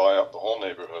basically buy up the whole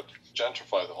neighborhood,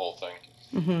 gentrify the whole thing,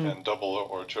 and double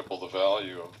or triple the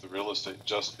value of the real estate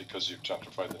just because you've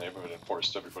gentrified the neighborhood and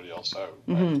forced everybody else out.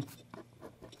 Right?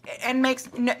 And makes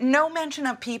no mention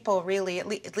of people, really,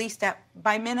 at least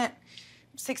by minute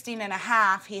 16 and a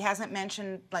half, he hasn't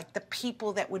mentioned like the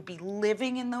people that would be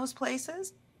living in those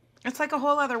places. It's like a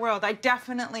whole other world. I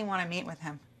definitely want to meet with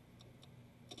him.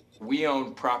 We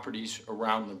own properties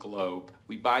around the globe.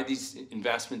 We buy these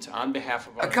investments on behalf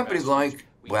of our A company like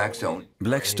Blackstone.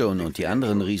 Blackstone und die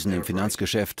anderen Riesen im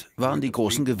Finanzgeschäft waren die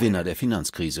großen Gewinner der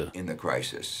Finanzkrise.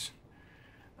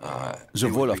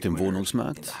 Sowohl auf dem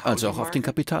Wohnungsmarkt als auch auf den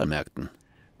Kapitalmärkten.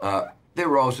 They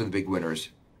were also the big winners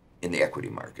in the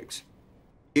equity markets.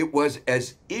 It was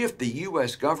as if the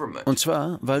US government. Und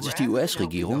zwar, weil sich die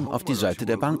US-Regierung auf die Seite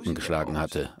der Banken geschlagen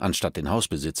hatte, anstatt den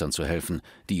Hausbesitzern zu helfen,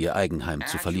 die ihr Eigenheim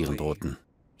zu verlieren drohten.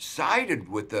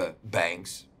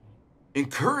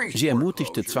 Sie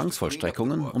ermutigte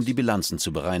Zwangsvollstreckungen, um die Bilanzen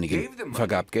zu bereinigen,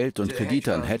 vergab Geld und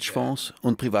Kredite an Hedgefonds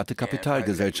und private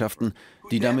Kapitalgesellschaften,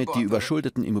 die damit die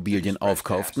überschuldeten Immobilien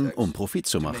aufkauften, um Profit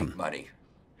zu machen.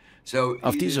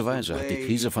 Auf diese Weise hat die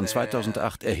Krise von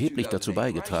 2008 erheblich dazu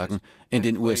beigetragen, in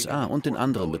den USA und in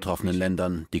anderen betroffenen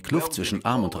Ländern die Kluft zwischen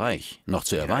Arm und Reich noch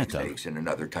zu erweitern.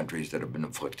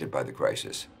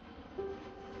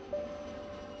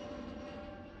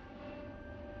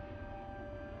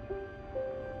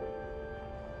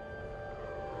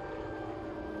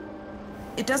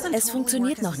 Es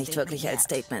funktioniert noch nicht wirklich als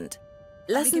Statement.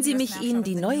 Lassen Sie mich Ihnen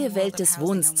die neue Welt des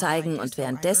Wohnens zeigen und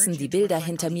währenddessen die Bilder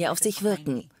hinter mir auf sich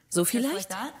wirken. So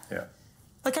vielleicht?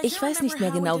 Ich weiß nicht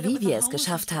mehr genau, wie wir es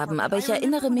geschafft haben, aber ich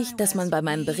erinnere mich, dass man bei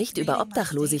meinem Bericht über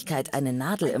Obdachlosigkeit eine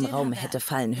Nadel im Raum hätte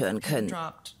fallen hören können.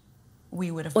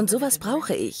 Und sowas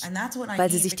brauche ich, weil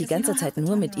sie sich die ganze Zeit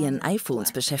nur mit ihren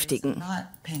iPhones beschäftigen.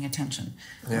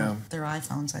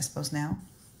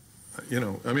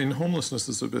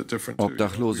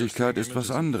 Obdachlosigkeit ist was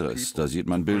anderes. Da sieht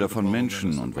man Bilder von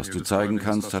Menschen und was du zeigen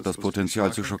kannst, hat das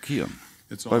Potenzial zu schockieren.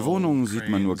 Bei Wohnungen sieht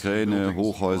man nur Kräne,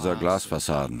 Hochhäuser,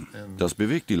 Glasfassaden. Das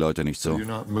bewegt die Leute nicht so.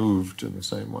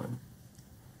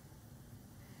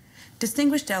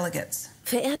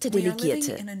 Verehrte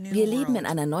Delegierte, wir leben in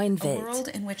einer neuen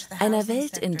Welt. Einer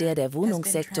Welt, in der der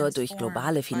Wohnungssektor durch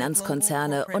globale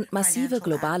Finanzkonzerne und massive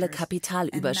globale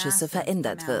Kapitalüberschüsse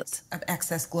verändert wird.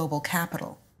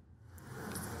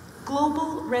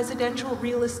 Global residential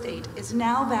real estate is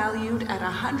now valued at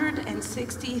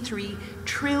 $163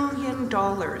 trillion,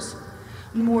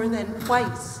 more than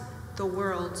twice the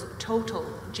world's total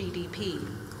GDP.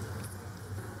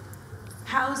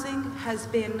 Housing has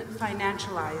been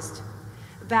financialized,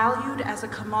 valued as a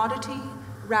commodity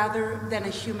rather than a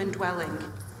human dwelling.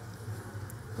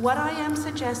 What I am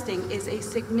suggesting is a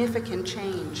significant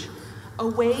change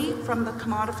away from the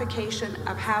commodification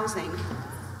of housing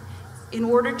in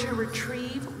order to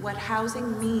retrieve what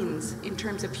housing means in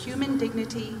terms of human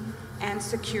dignity and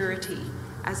security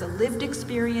as a lived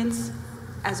experience,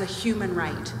 as a human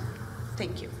right.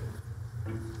 Thank you.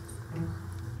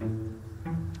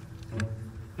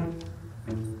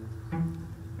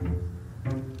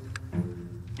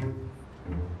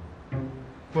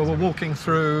 Well, we're walking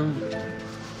through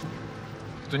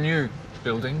the new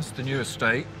buildings, the new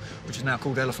estate, which is now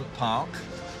called Elephant Park,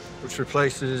 which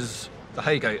replaces the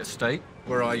Haygate estate,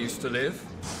 where I used to live.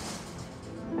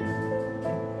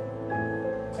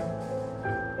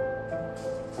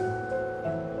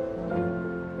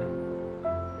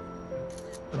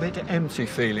 A bit empty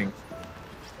feeling.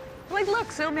 Like,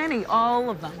 look, so many, all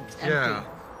of them empty. Yeah.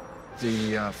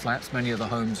 The flats, many of the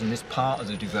homes in this part of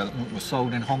the development were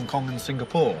sold in Hong Kong and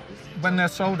Singapore. When they're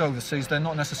sold overseas, they're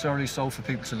not necessarily sold for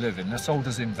people to live in. They're sold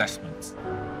as investments.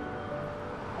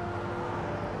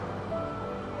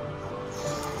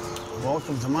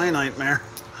 Welcome to my nightmare.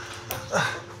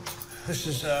 This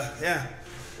is, yeah,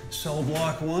 cell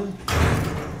block 1.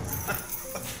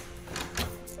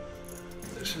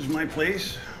 This is my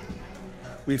place.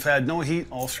 We've had no heat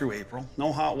all through April,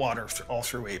 no hot water all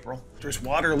through April. There's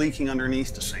water leaking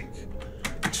underneath the sink.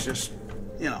 It's just,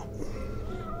 you know,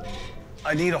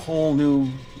 I need a whole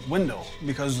new window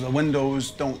because the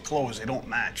windows don't close, they don't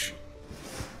match.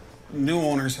 New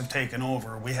owners have taken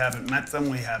over. We haven't met them,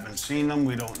 we haven't seen them,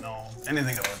 we don't know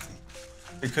anything about them.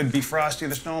 It could be Frosty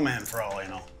the Snowman for all I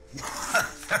know.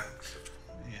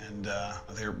 And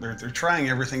they're trying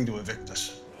everything to evict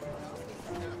us.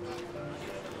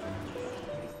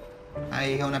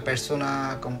 Hay una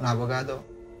persona como un abogado.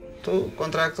 Tu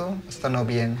contrato está no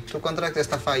bien. Tu contrato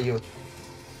está fallo.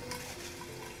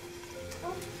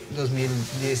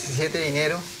 2017 de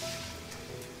enero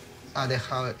ha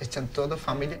dejado echar todo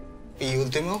familia. Y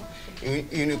último,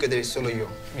 y único que solo yo,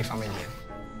 mi familia.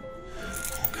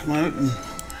 Come out and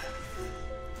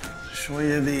show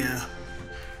you the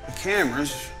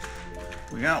cameras.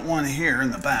 We got one here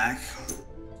in the back.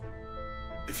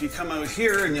 If you come out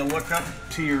here and you look up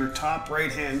to your top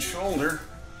right-hand shoulder,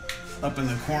 up in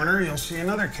the corner, you'll see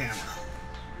another camera.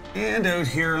 And out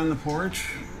here on the porch,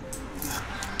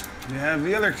 you have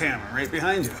the other camera right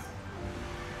behind you.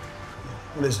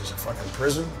 What is this, a fucking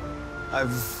prison?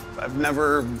 I've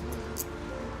never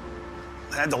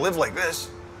had to live like this.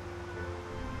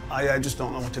 I just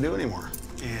don't know what to do anymore.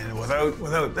 And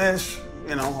without this,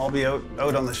 you know, I'll be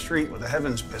out on the street with the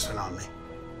heavens pissing on me.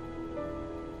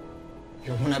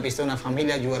 Una vez una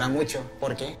familia llora mucho.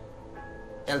 ¿Por qué?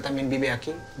 Él también vive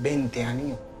aquí 20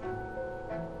 años.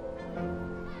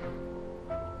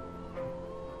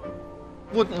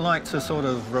 Wouldn't like to sort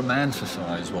of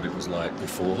romanticize what it was like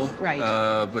before. Right.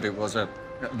 But it was an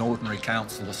ordinary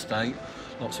council estate,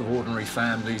 lots of ordinary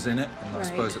families in it, and I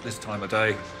suppose at this time of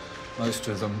day, most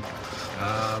of them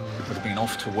would have been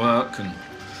off to work and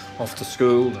off to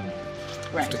school and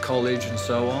off to college and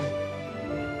so on.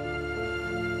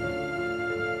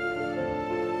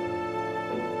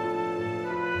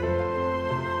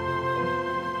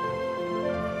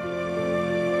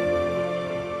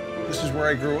 This is where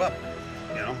I grew up,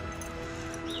 you know,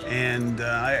 and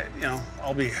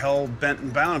I'll be hell bent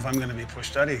and bound if I'm going to be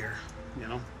pushed out of here, you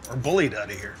know, or bullied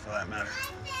out of here for that matter.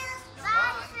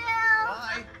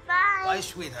 Bye. Bye. Bye,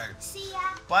 sweetheart. See ya.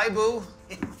 Bye, boo.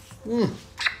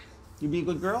 You be a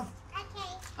good girl? Okay.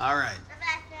 All right.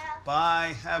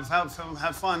 Bye. Have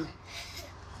fun.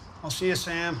 I'll see you,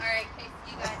 Sam. All right, okay,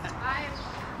 see you guys. Bye.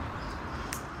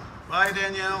 Bye,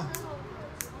 Danielle.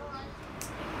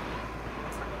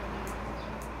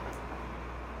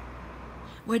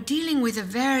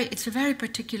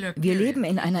 Wir leben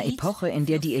in einer Epoche, in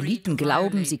der die Eliten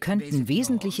glauben, sie könnten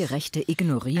wesentliche Rechte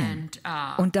ignorieren.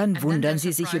 Und dann wundern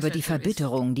sie sich über die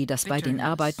Verbitterung, die das bei den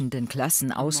arbeitenden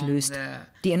Klassen auslöst,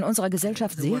 die in unserer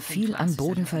Gesellschaft sehr viel an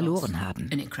Boden verloren haben.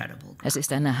 Es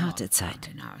ist eine harte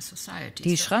Zeit.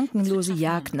 Die schrankenlose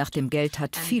Jagd nach dem Geld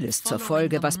hat vieles zur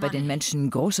Folge, was bei den Menschen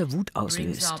große Wut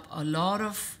auslöst.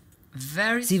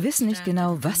 Sie wissen nicht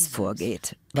genau, was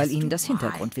vorgeht, weil ihnen das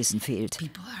Hintergrundwissen fehlt.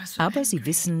 Aber sie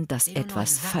wissen, dass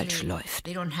etwas falsch läuft.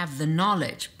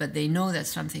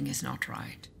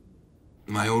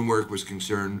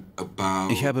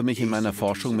 Ich habe mich in meiner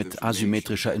Forschung mit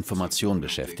asymmetrischer Information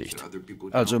beschäftigt.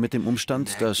 Also mit dem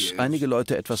Umstand, dass einige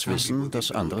Leute etwas wissen,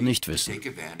 das andere nicht wissen.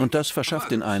 Und das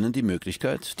verschafft den einen die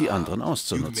Möglichkeit, die anderen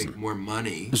auszunutzen.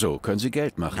 So können sie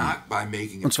Geld machen.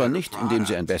 Und zwar nicht, indem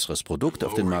sie ein besseres Produkt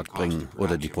auf den Markt bringen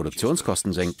oder die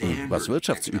Produktionskosten senken, was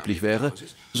wirtschaftsüblich wäre,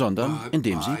 sondern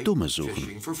indem sie Dumme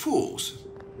suchen.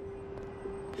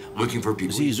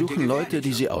 Sie suchen Leute,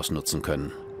 die sie ausnutzen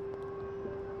können.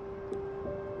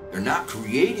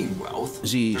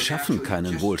 Sie schaffen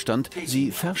keinen Wohlstand,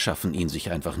 sie verschaffen ihn sich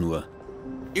einfach nur.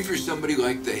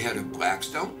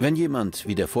 Wenn jemand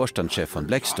wie der Vorstandschef von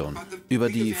Blackstone über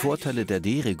die Vorteile der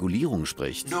Deregulierung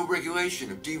spricht,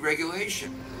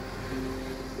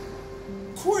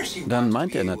 dann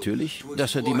meint er natürlich,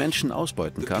 dass er die Menschen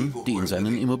ausbeuten kann, die in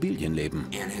seinen Immobilien leben.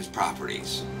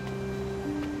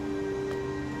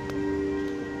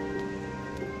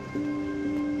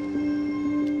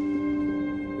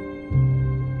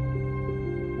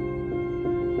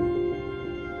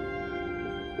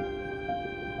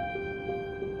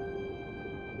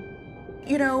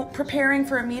 You know, preparing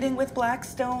for a meeting with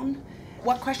Blackstone,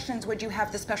 what questions would you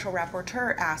have the special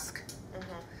rapporteur ask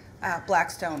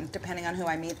Blackstone, depending on who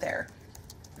I meet there?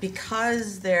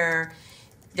 Because they're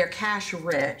cash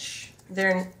rich,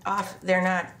 they're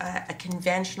not a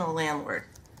conventional landlord,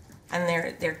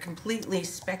 and they're completely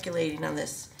speculating on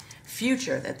this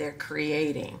future that they're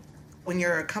creating. When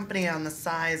you're a company on the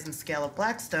size and scale of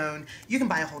Blackstone, you can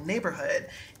buy a whole neighborhood.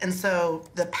 And so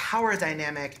the power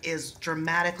dynamic is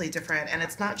dramatically different. And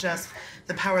it's not just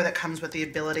the power that comes with the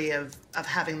ability of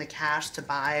having the cash to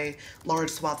buy large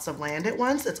swaths of land at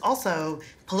once. It's also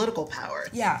political power.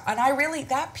 Yeah, and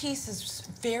that piece is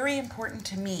very important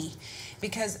to me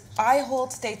because I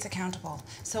hold states accountable.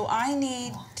 So I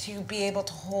need to be able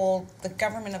to hold the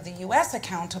government of the US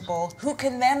accountable, who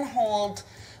can then hold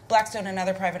Blackstone and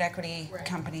other private equity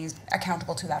companies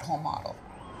accountable to that whole model.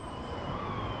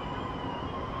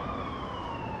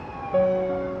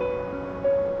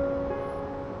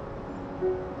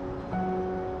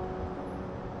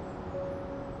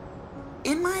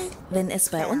 Wenn es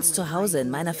bei uns zu Hause in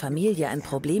meiner Familie ein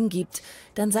Problem gibt,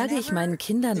 dann sage ich meinen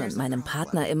Kindern und meinem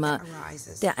Partner immer,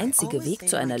 der einzige Weg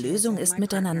zu einer Lösung ist,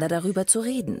 miteinander darüber zu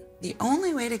reden. The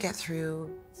only way to get through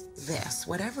this,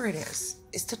 whatever it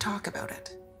is to talk about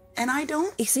it.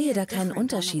 Ich sehe da keinen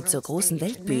Unterschied zur großen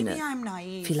Weltbühne.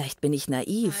 Vielleicht bin ich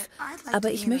naiv,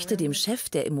 aber ich möchte dem Chef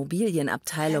der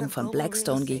Immobilienabteilung von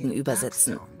Blackstone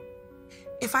gegenübersitzen.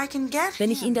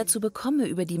 Wenn ich ihn dazu bekomme,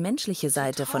 über die menschliche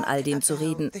Seite von all dem zu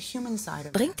reden,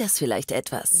 bringt das vielleicht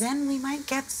etwas.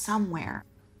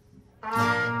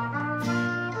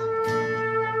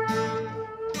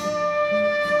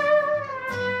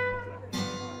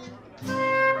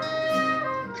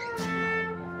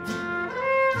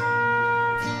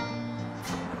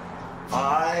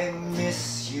 I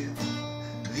miss you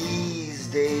these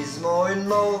days more and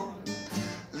more.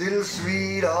 Little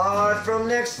sweetheart from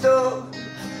next door,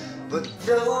 but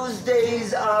those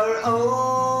days are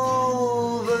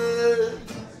over.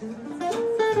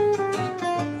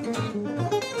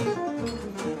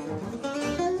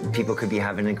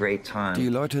 Die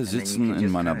Leute sitzen in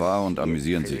meiner Bar und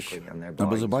amüsieren sich.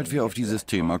 Aber sobald wir auf dieses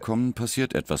Thema kommen,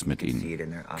 passiert etwas mit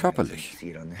ihnen. Körperlich.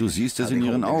 Du siehst es in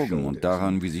ihren Augen und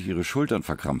daran, wie sich ihre Schultern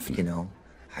verkrampfen.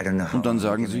 Und dann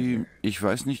sagen sie, ich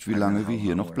weiß nicht, wie lange wir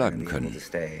hier noch bleiben können.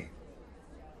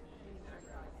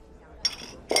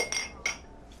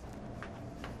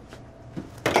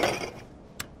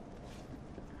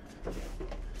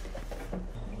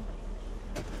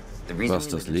 Was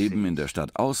das Leben in der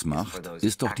Stadt ausmacht,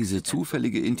 ist doch diese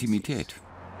zufällige Intimität.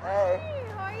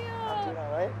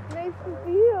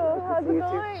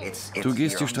 Du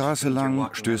gehst die Straße lang,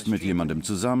 stößt mit jemandem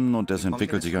zusammen und es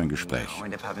entwickelt sich ein Gespräch.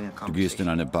 Du gehst in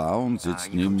eine Bar und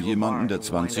sitzt neben jemandem, der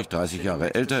 20, 30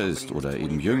 Jahre älter ist oder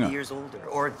eben jünger.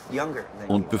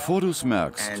 Und bevor du es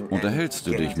merkst, unterhältst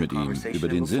du dich mit ihm über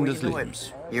den Sinn des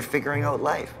Lebens.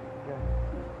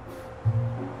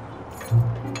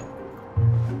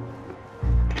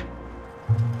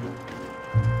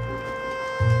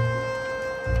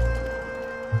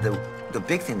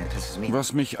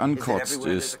 Was mich ankotzt,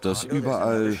 ist, dass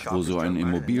überall, wo so ein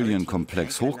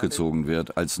Immobilienkomplex hochgezogen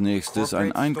wird, als nächstes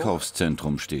ein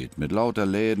Einkaufszentrum steht, mit lauter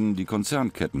Läden, die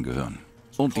Konzernketten gehören.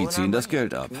 Und die ziehen das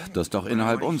Geld ab, das doch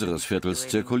innerhalb unseres Viertels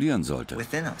zirkulieren sollte.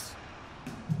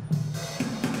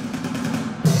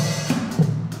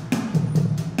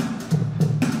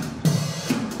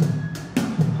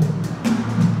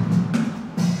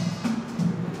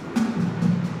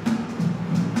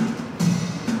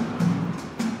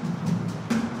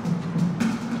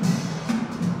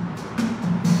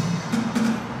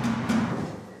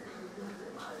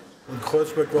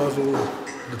 Kreuzberg war so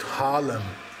mit Harlem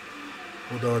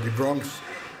oder die Bronx.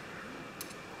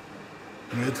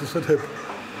 Und jetzt ist es hip.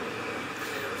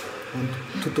 Und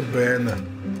tutto bene.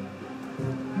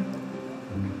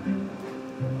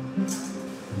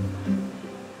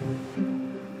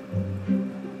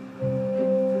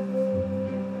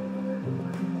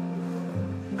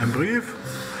 Ein Brief,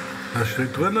 da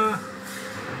steht drin,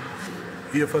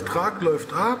 Ihr Vertrag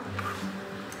läuft ab.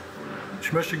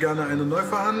 Ich möchte gerne eine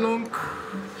Neuverhandlung.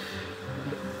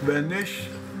 Wenn nicht,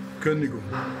 Kündigung.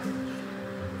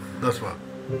 Das war.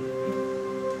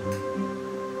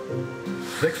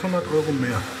 600 €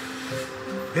 mehr.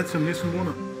 Jetzt im nächsten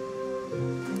Monat.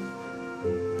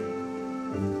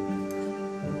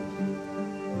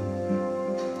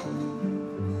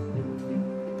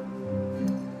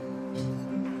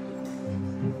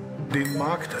 Den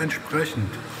Markt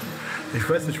entsprechend. Ich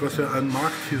weiß nicht, was er an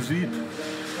Markt hier sieht.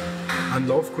 An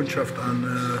Laufkundschaft,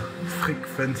 an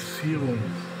Frequenzierung.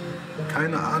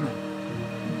 Keine Ahnung.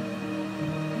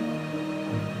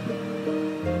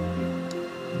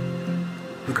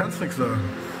 Du kannst nichts sagen.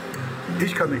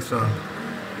 Ich kann nichts sagen.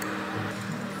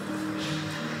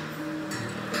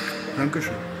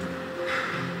 Dankeschön.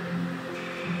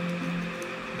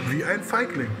 Wie ein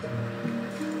Feigling.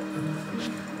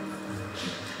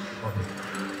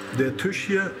 Der Tisch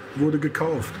hier wurde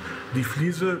gekauft. Die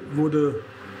Fliese wurde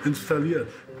installiert.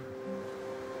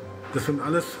 Das sind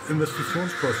alles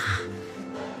Investitionskosten.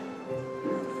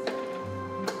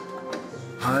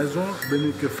 Also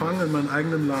bin ich gefangen in meinem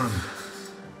eigenen Laden.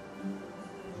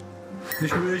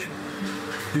 Nicht nur ich,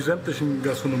 die sämtlichen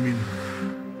Gastronomien.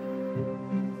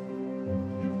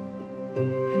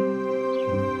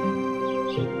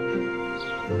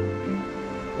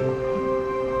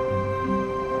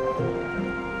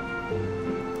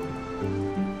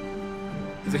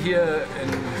 Also hier in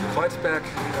Kreuzberg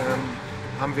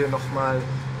haben wir noch mal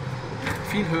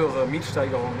viel höhere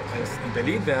Mietsteigerungen als in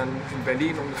Berlin. Während in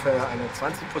Berlin ungefähr eine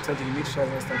 20-prozentige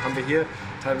Mietsteigerung ist, dann haben wir hier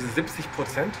teilweise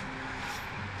 70%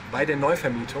 bei der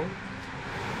Neuvermietung.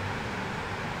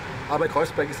 Aber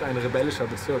Kreuzberg ist ein rebellischer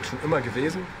Bezirk schon immer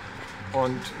gewesen.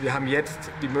 Und wir haben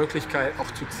jetzt die Möglichkeit auch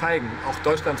zu zeigen, auch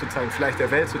Deutschland zu zeigen, vielleicht der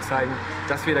Welt zu zeigen,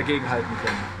 dass wir dagegenhalten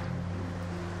können.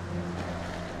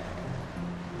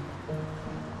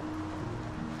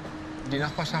 Die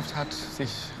Nachbarschaft hat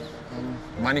sich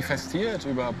manifestiert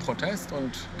über Protest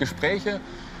und Gespräche.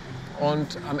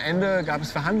 Und am Ende gab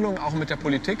es Verhandlungen auch mit der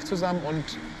Politik zusammen und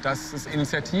dass es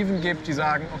Initiativen gibt, die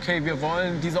sagen, okay, wir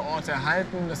wollen diese Orte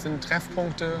erhalten. Das sind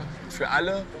Treffpunkte für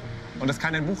alle. Und das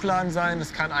kann ein Buchladen sein,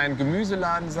 das kann ein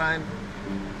Gemüseladen sein.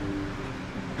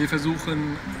 Wir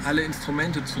versuchen, alle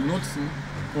Instrumente zu nutzen,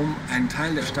 um einen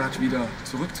Teil der Stadt wieder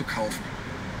zurückzukaufen.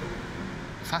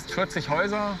 Fast 40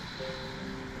 Häuser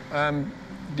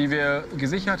die wir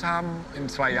gesichert haben in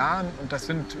 2 Jahren. Und das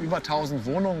sind über 1000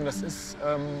 Wohnungen. Das ist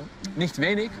nicht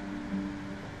wenig.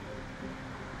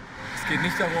 Es geht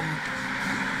nicht darum,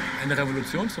 eine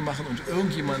Revolution zu machen und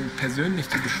irgendjemanden persönlich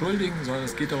zu beschuldigen, sondern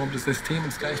es geht darum, das System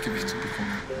ins Gleichgewicht zu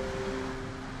bekommen.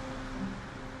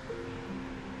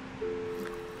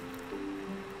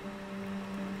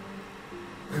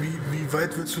 Wie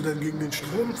weit willst du denn gegen den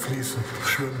Strom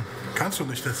schwimmen? Kannst du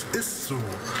nicht, das ist so.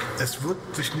 Es wird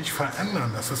sich nicht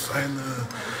verändern. Das ist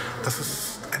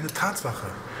eine Tatsache.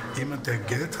 Jemand, der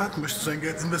Geld hat, möchte sein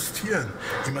Geld investieren.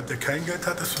 Jemand, der kein Geld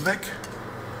hat, ist weg.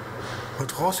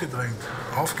 Wird rausgedrängt,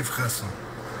 aufgefressen.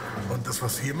 Und das,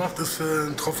 was ihr macht, ist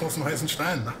ein Tropfen auf dem heißen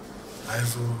Stein. Ne?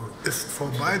 Also ist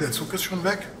vorbei, der Zug ist schon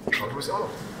weg. Schau, du bist auch.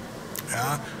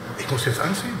 Ja, ich muss jetzt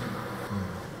anziehen.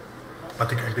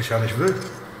 Was ich eigentlich ja nicht will.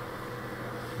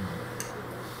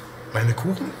 Meine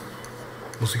Kuchen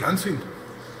muss ich anziehen.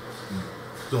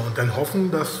 So, und dann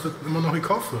hoffen, dass das immer noch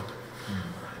gekauft wird.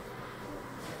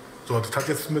 So, das hat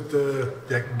jetzt mit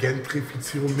der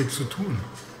Gentrifizierung nichts zu tun.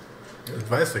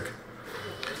 Das weiß ich.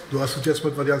 Du hast es jetzt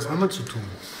mit was ganz anderem zu tun.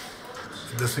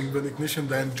 Deswegen will ich nicht in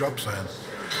deinem Job sein.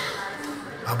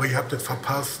 Aber ihr habt das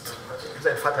verpasst. Du bist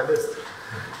ein Fatalist.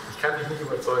 Ich kann dich nicht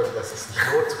überzeugen, dass es sich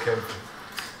lohnt zu kämpfen.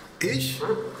 Ich?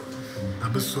 Da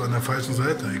bist du an der falschen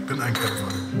Seite. Ich bin ein Kämpfer.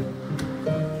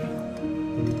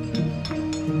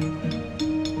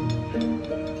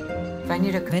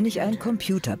 Wenn ich einen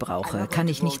Computer brauche, kann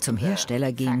ich nicht zum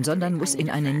Hersteller gehen, sondern muss in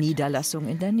eine Niederlassung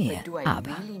in der Nähe.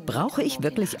 Aber brauche ich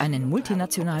wirklich einen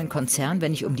multinationalen Konzern,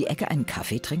 wenn ich um die Ecke einen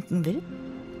Kaffee trinken will?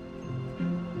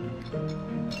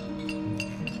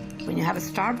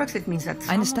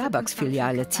 Eine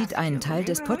Starbucks-Filiale zieht einen Teil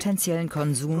des potenziellen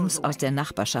Konsums aus der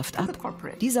Nachbarschaft ab.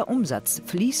 Dieser Umsatz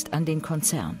fließt an den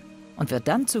Konzern und wird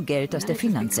dann zu Geld, das der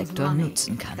Finanzsektor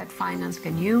nutzen kann.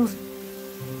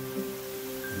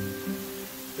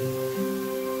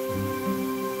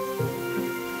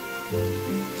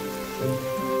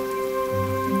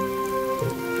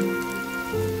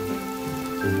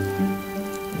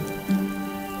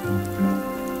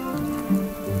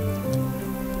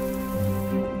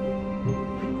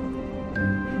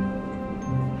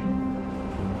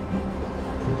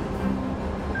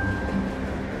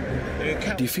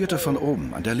 Die 4. von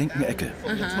oben, an der linken Ecke.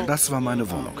 Das war meine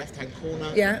Wohnung.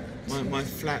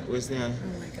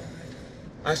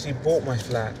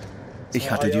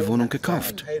 Ich hatte die Wohnung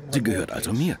gekauft. Sie gehört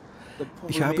also mir.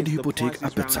 Ich habe die Hypothek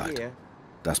abbezahlt.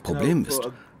 Das Problem ist,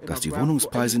 dass die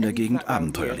Wohnungspreise in der Gegend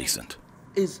abenteuerlich sind.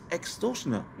 Sie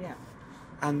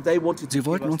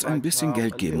wollten uns ein bisschen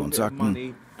Geld geben und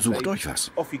sagten, sucht euch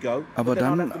was. Aber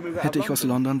dann hätte ich aus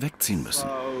London wegziehen müssen.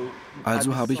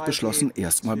 Also habe ich beschlossen,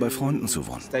 erst mal bei Freunden zu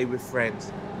wohnen.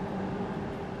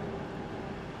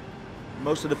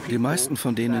 Die meisten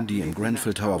von denen, die im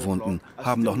Grenfell Tower wohnten,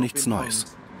 haben noch nichts Neues.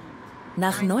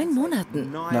 Nach 9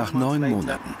 Monaten? Nach 9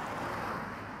 Monaten.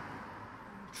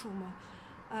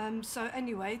 So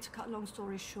anyway, to cut a long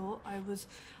story short,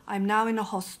 I'm now in a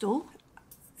hostel.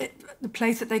 The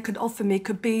place that they could offer me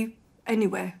could be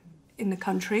anywhere in the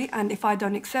country, and if I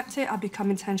don't accept it, I become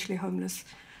intentionally homeless.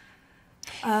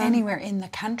 Anywhere in the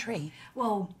country?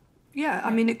 Well, yeah,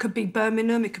 I mean, it could be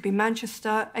Birmingham, it could be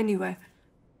Manchester, anywhere.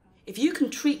 If you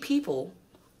can treat people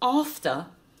after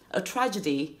a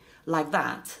tragedy like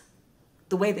that,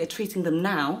 the way they're treating them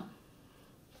now,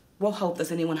 what hope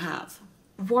does anyone have?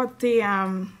 What the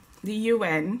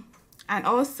UN and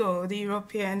also the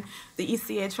European, the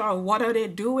ECHR, what are they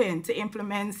doing to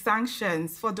implement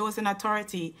sanctions for those in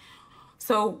authority?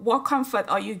 So what comfort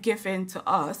are you giving to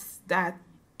us that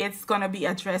it's going to be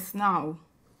addressed now?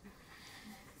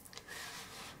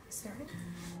 Sorry?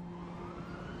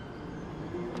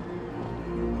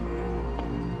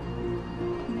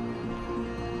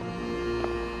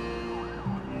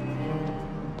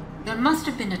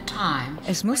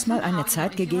 Es muss mal eine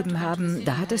Zeit gegeben haben,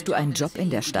 da hattest du einen Job in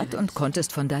der Stadt und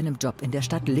konntest von deinem Job in der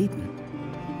Stadt leben.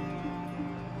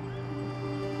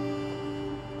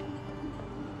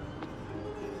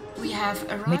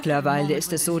 Mittlerweile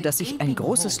ist es so, dass sich ein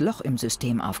großes Loch im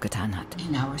System aufgetan hat.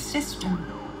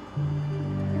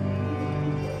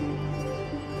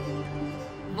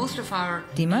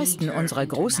 Die meisten unserer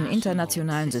großen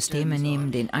internationalen Systeme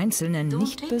nehmen den Einzelnen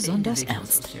nicht besonders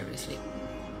ernst.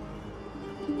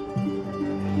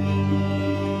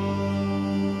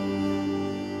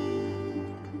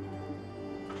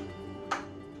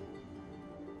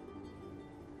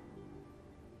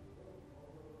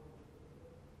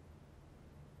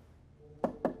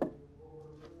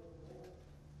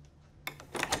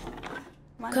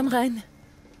 Komm rein.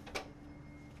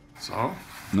 So.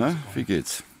 Na, wie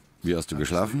geht's? Wie hast du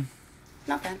geschlafen?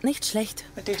 Nicht schlecht.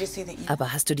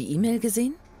 Aber hast du die E-Mail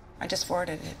gesehen?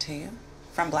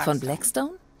 Von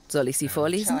Blackstone? Soll ich sie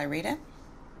vorlesen?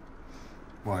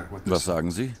 Was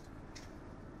sagen Sie?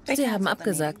 Sie haben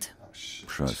abgesagt.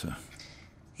 Scheiße.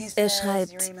 Er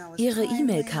schreibt, Ihre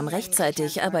E-Mail kam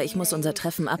rechtzeitig, aber ich muss unser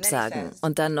Treffen absagen.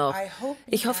 Und dann noch,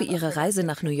 ich hoffe, Ihre Reise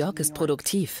nach New York ist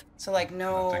produktiv.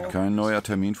 Kein neuer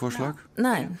Terminvorschlag?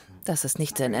 Nein, das ist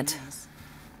nicht sehr nett.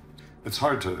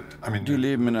 Die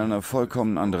leben in einer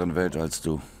vollkommen anderen Welt als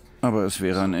du. Aber es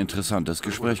wäre ein interessantes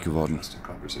Gespräch geworden.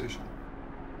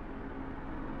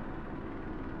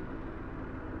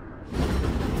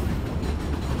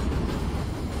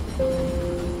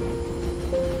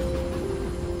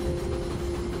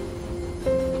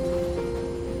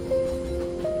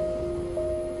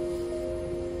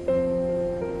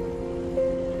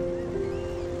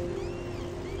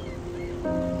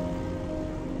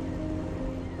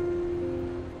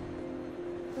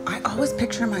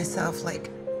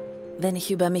 Wenn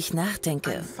ich über mich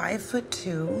nachdenke,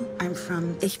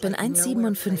 ich bin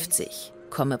 1,57,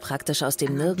 komme praktisch aus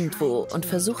dem Nirgendwo und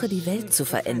versuche, die Welt zu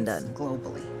verändern.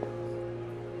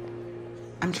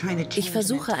 Ich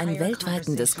versuche, einen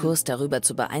weltweiten Diskurs darüber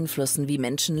zu beeinflussen, wie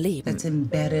Menschen leben.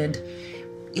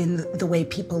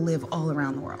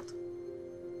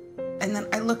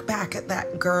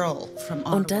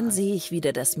 Und dann sehe ich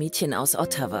wieder das Mädchen aus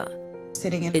Ottawa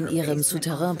in ihrem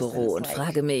Souterrain-Büro und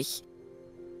frage mich,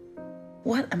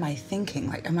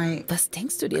 was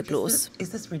denkst du dir bloß?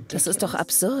 Das ist doch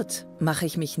absurd. Mache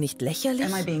ich mich nicht lächerlich?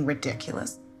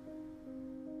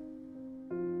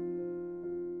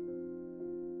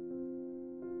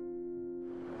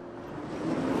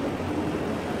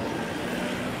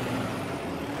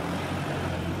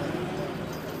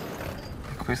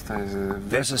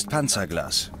 Das ist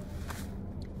Panzerglas.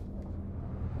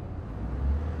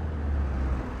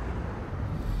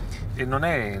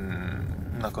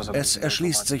 Es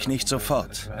erschließt sich nicht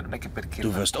sofort.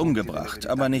 Du wirst umgebracht,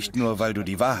 aber nicht nur, weil du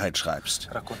die Wahrheit schreibst,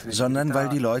 sondern weil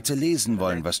die Leute lesen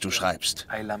wollen, was du schreibst,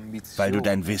 weil du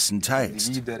dein Wissen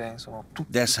teilst.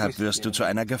 Deshalb wirst du zu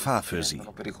einer Gefahr für sie.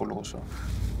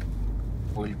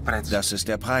 Das ist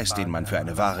der Preis, den man für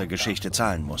eine wahre Geschichte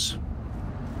zahlen muss.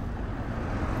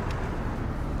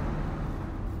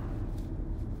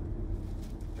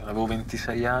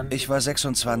 Ich war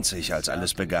 26, als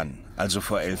alles begann, also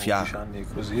vor 11 Jahren.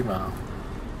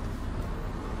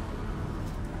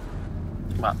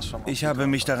 Ich habe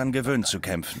mich daran gewöhnt zu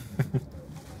kämpfen.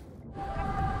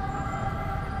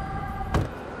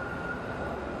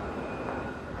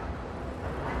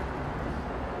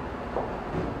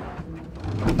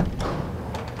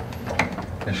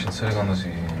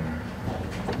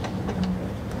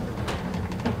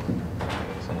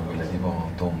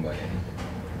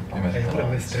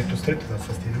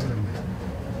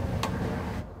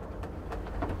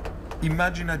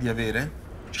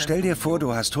 Stell dir vor,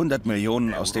 du hast 100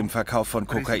 Millionen aus dem Verkauf von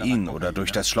Kokain oder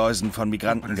durch das Schleusen von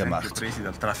Migranten gemacht.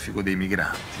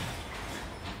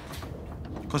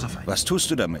 Was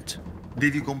tust du damit?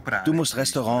 Du musst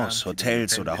Restaurants,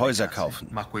 Hotels oder Häuser kaufen.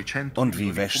 Und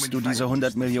wie wäschst du diese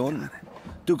 100 Millionen?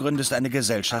 Du gründest eine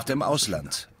Gesellschaft im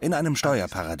Ausland, in einem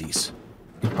Steuerparadies.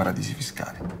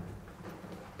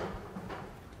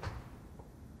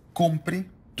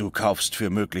 Du kaufst für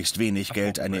möglichst wenig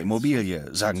Geld eine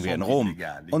Immobilie, sagen wir in Rom,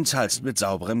 und zahlst mit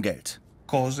sauberem Geld.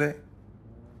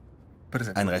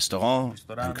 Ein Restaurant,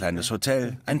 ein kleines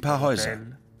Hotel, ein paar Häuser.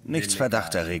 Nichts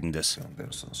Verdachterregendes.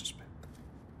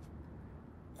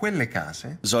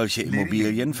 Solche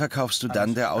Immobilien verkaufst du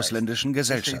dann der ausländischen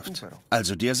Gesellschaft,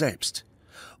 also dir selbst.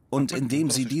 Und indem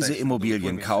sie diese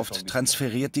Immobilien kauft,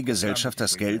 transferiert die Gesellschaft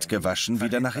das Geld gewaschen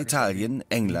wieder nach Italien,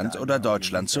 England oder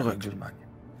Deutschland zurück.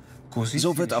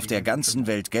 So wird auf der ganzen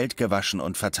Welt Geld gewaschen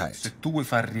und verteilt.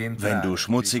 Wenn du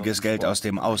schmutziges Geld aus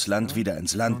dem Ausland wieder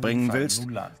ins Land bringen willst,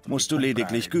 musst du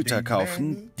lediglich Güter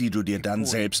kaufen, die du dir dann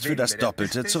selbst für das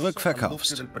Doppelte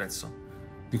zurückverkaufst.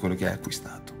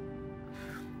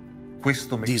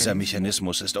 Dieser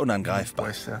Mechanismus ist unangreifbar.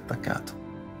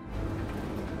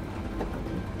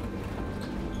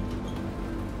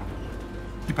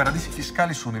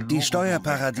 Die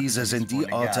Steuerparadiese sind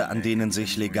die Orte, an denen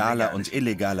sich legaler und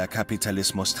illegaler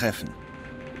Kapitalismus treffen.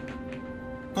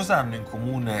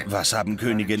 Was haben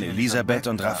Königin Elisabeth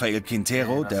und Rafael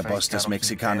Quintero, der Boss des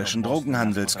mexikanischen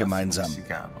Drogenhandels, gemeinsam?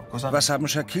 Was haben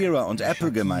Shakira und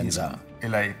Apple gemeinsam?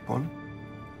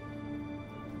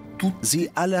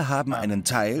 Sie alle haben einen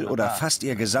Teil oder fast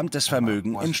ihr gesamtes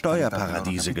Vermögen in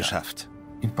Steuerparadiese geschafft.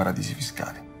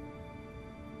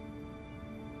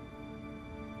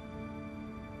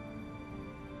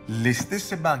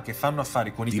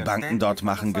 Die Banken dort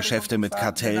machen Geschäfte mit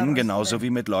Kartellen genauso wie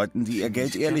mit Leuten, die ihr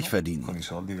Geld ehrlich verdienen.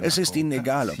 Es ist ihnen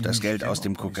egal, ob das Geld aus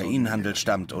dem Kokainhandel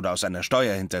stammt oder aus einer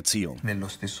Steuerhinterziehung.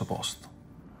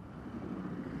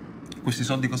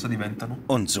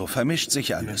 Und so vermischt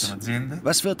sich alles.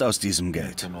 Was wird aus diesem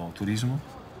Geld?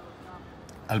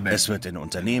 Es wird in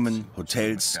Unternehmen,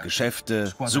 Hotels,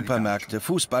 Geschäfte, Supermärkte,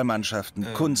 Fußballmannschaften,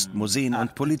 Kunst, Museen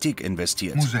und Politik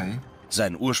investiert.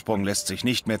 Sein Ursprung lässt sich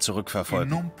nicht mehr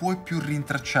zurückverfolgen.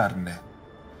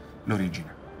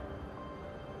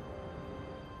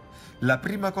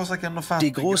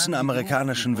 Die großen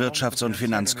amerikanischen Wirtschafts- und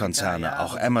Finanzkonzerne,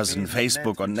 auch Amazon,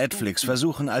 Facebook und Netflix,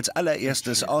 versuchen als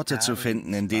allererstes Orte zu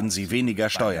finden, in denen sie weniger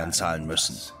Steuern zahlen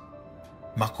müssen.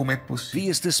 Wie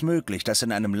ist es möglich, dass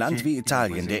in einem Land wie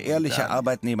Italien der ehrliche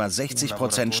Arbeitnehmer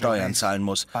 60% Steuern zahlen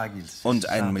muss und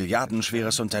ein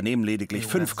milliardenschweres Unternehmen lediglich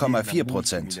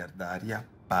 5,4%?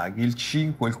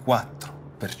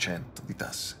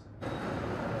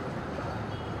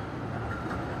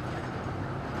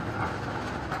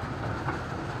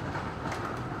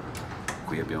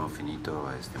 Qui abbiamo finito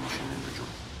e stiamo scendendo giù.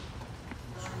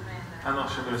 Ah no,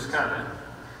 scendo le scale?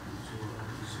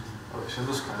 Vabbè,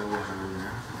 scendo scale vuoi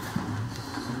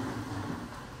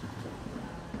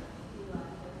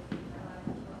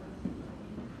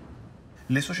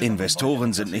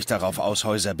Investoren sind nicht darauf aus,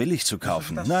 Häuser billig zu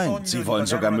kaufen. Nein, sie wollen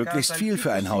sogar möglichst viel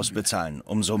für ein Haus bezahlen,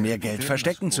 um so mehr Geld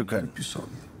verstecken zu können.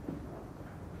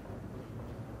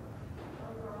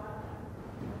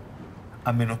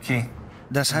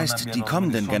 Das heißt, die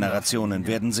kommenden Generationen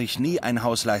werden sich nie ein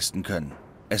Haus leisten können.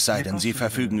 Es sei denn, sie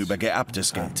verfügen über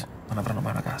geerbtes Geld.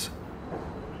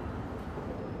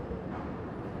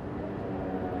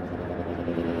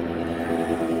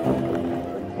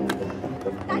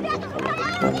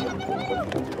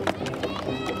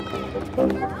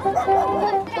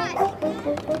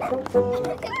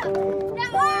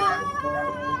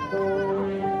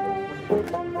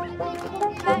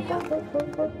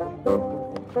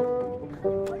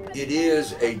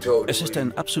 Es ist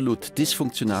ein absolut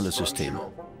dysfunktionales System.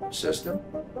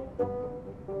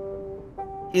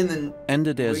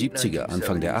 Ende der 70er,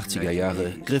 Anfang der 80er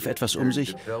Jahre griff etwas um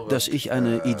sich, das ich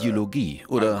eine Ideologie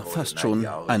oder fast schon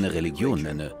eine Religion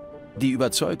nenne. Die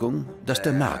Überzeugung, dass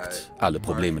der Markt alle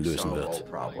Probleme lösen wird.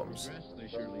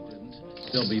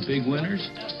 There'll be big winners,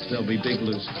 there'll be big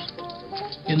losers.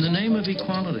 In the name of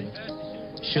equality,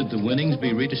 should the winnings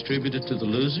be redistributed to the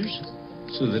losers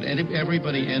so that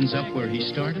everybody ends up where he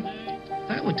started?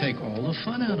 That would take all the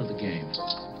fun out of the game.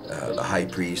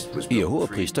 Ihr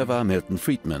Hohepriester war Milton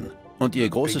Friedman und ihr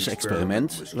großes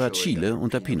Experiment war Chile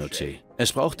unter Pinochet.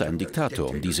 Es brauchte einen Diktator,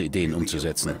 um diese Ideen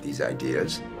umzusetzen.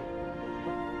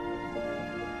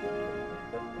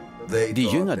 Die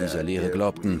Jünger dieser Lehre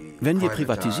glaubten, wenn wir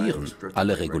privatisieren,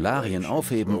 alle Regularien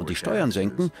aufheben und die Steuern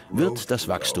senken, wird das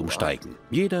Wachstum steigen.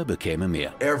 Jeder bekäme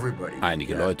mehr.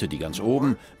 Einige Leute, die ganz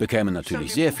oben, bekämen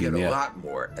natürlich sehr viel mehr.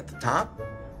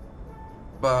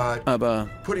 Aber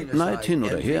Neid hin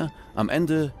oder her, am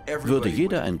Ende würde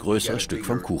jeder ein größeres Stück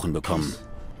vom Kuchen bekommen.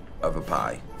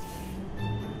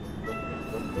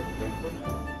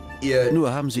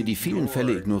 Nur haben sie die vielen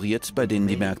Fälle ignoriert, bei denen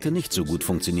die Märkte nicht so gut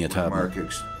funktioniert haben.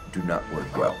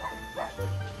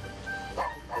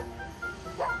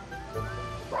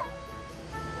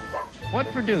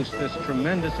 What produced this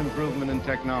tremendous improvement in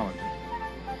technology?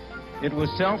 It was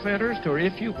self-interest, or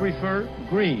if you prefer,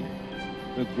 greed.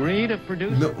 The greed of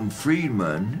producing. Milton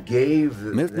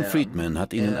Friedman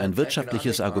hat ihnen ein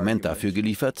wirtschaftliches Argument dafür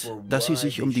geliefert, dass sie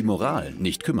sich um die Moral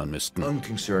nicht kümmern müssten.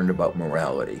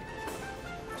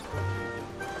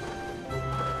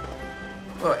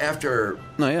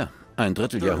 Naja, ein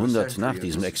Dreivierteljahrhundert nach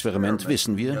diesem Experiment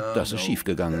wissen wir, dass es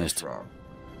schiefgegangen ist.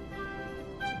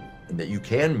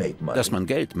 Dass man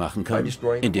Geld machen kann,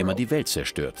 indem man die Welt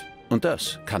zerstört. Und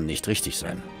das kann nicht richtig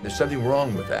sein.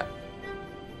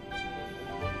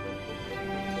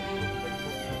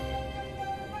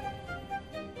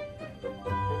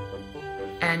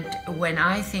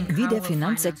 Wie der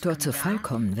Finanzsektor zu Fall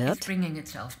kommen wird?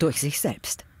 Durch sich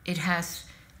selbst.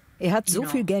 Er hat so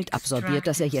viel Geld absorbiert,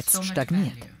 dass er jetzt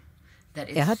stagniert.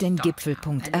 Er hat den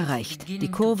Gipfelpunkt erreicht.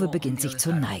 Die Kurve beginnt sich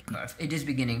zu neigen.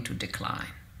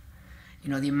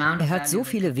 Er hat so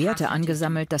viele Werte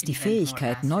angesammelt, dass die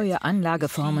Fähigkeit, neue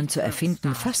Anlageformen zu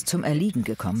erfinden, fast zum Erliegen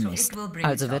gekommen ist.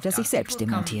 Also wird er sich selbst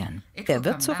demontieren. Er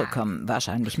wird zurückkommen,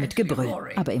 wahrscheinlich mit Gebrüll.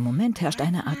 Aber im Moment herrscht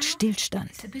eine Art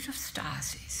Stillstand.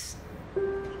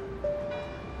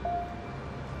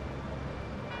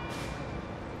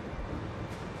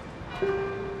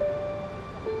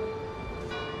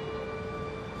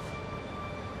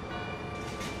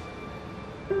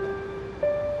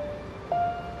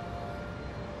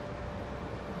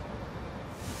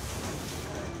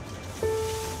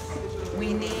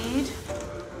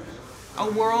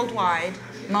 a worldwide,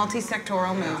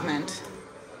 multi-sectoral movement.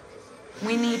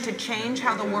 We need to change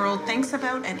how the world thinks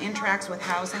about and interacts with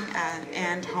housing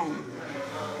and home.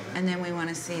 And then we want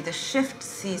to see the shift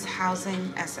sees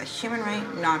housing as a human right,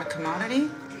 not a commodity.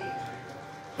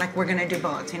 Like we're going to do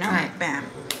both, you know? Right. Bam.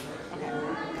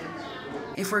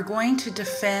 If we're going to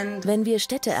defend Wenn wir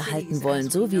Städte erhalten wollen,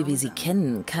 so wie wir sie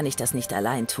kennen, kann ich das nicht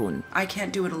allein tun. I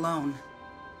can't do it alone.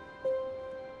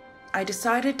 I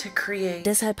decided to create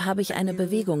Deshalb habe ich eine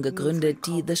Bewegung gegründet,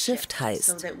 die The Shift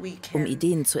heißt, um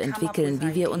Ideen zu entwickeln,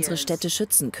 wie wir unsere Städte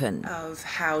schützen können.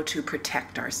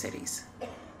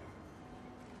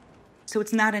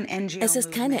 Es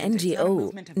ist keine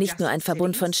NGO, nicht nur ein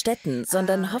Verbund von Städten,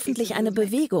 sondern hoffentlich eine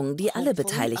Bewegung, die alle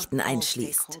Beteiligten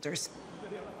einschließt.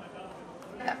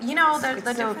 You know,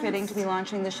 it's so fitting to be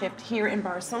launching the shift here in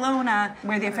Barcelona,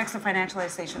 where the effects of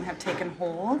financialization have taken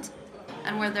hold.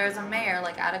 And where there's a mayor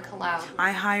like Ada Colau.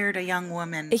 I hired a young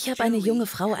woman. Ich habe eine junge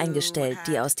Frau eingestellt,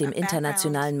 die aus dem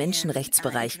internationalen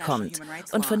Menschenrechtsbereich kommt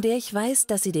und von der ich weiß,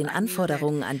 dass sie den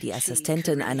Anforderungen an die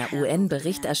Assistentin einer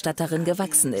UN-Berichterstatterin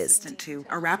gewachsen ist.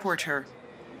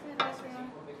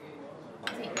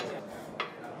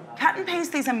 Cut and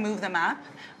paste these and move them up.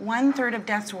 1/3 of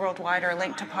deaths worldwide are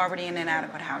linked to poverty and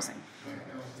inadequate housing.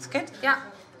 It's good? Yeah.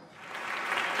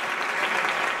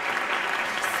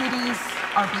 Cities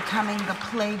are becoming the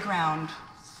playground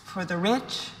for the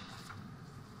rich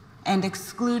and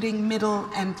excluding middle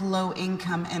and low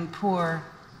income and poor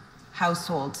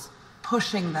households,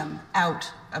 pushing them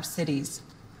out of cities.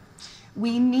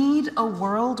 We need a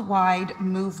worldwide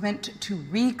movement to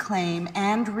reclaim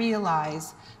and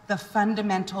realize the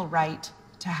fundamental right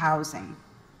to housing.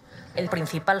 El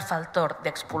principal factor de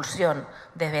expulsión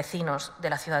de vecinos de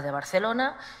la ciudad de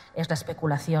Barcelona es la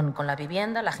especulación con la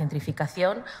vivienda, la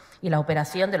gentrificación y la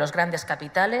operación de los grandes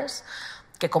capitales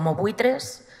que como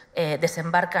buitres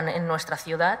desembarcan en nuestra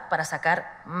ciudad para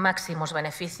sacar máximos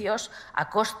beneficios a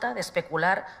costa de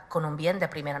especular con un bien de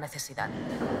primera necesidad.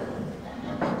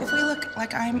 If we look,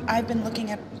 like I've been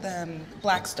looking at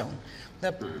Blackstone,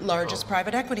 the largest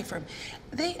private equity firm,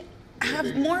 they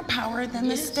have more power than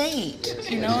the state,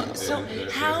 you know? So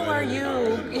how are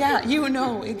you, yeah, you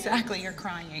know, exactly, you're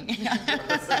crying.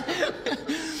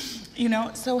 You know,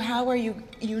 so how are you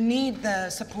need the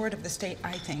support of the state,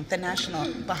 I think, the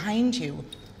national behind you,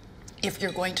 if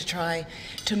you're going to try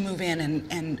to move in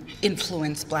and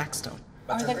influence Blackstone.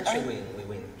 But sometimes we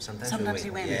win. Sometimes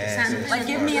you win. Yes. Like,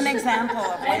 give me an example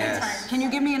of when Yes. Can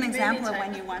you give me an example of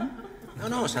when you won?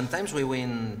 No, sometimes we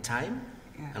win time.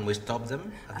 And we stop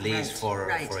them, at least for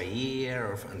a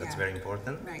year, and that's very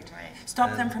important. Right.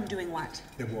 Stop them from doing what?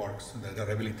 The works, the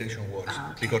rehabilitation works.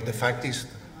 Because the fact is,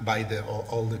 by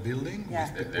all the building,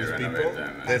 with people,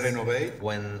 they renovate.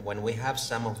 When we have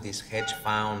some of these hedge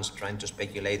funds trying to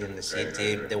speculate in the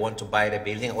city, they want to buy the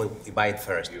building, or we buy it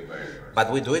first.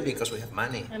 But we do it because we have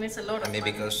money. And it's a lot of money.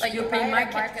 Because like you pay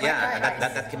market. Yeah,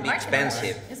 that can be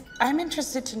expensive. I'm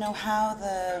interested to know how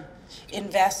the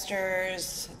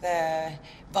investors, the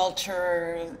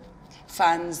vulture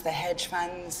funds, the hedge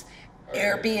funds,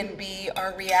 Airbnb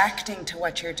are reacting to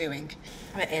what you're doing.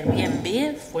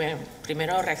 Airbnb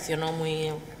primero reaccionó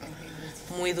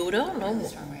muy duro, ¿no?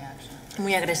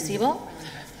 Muy agresivo,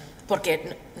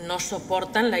 porque no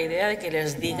soportan la idea de que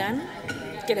les digan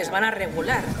que les van a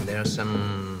regular. There are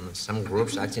some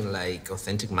groups acting like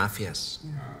authentic mafias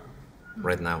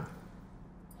right now.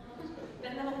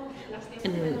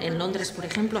 En Londres, por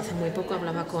ejemplo, hace muy poco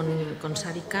hablaba con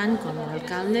Sadiq Khan, con el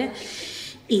alcalde,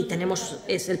 y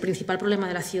es el principal problema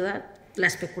de la ciudad, la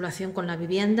especulación con la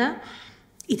vivienda,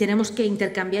 y tenemos que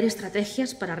intercambiar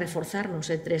estrategias para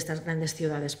reforzarnos entre estas grandes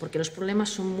ciudades, porque los problemas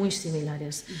son muy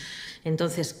similares.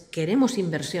 Entonces, queremos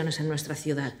inversiones en nuestra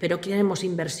ciudad, pero queremos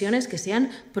inversiones que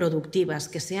sean productivas,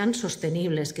 que sean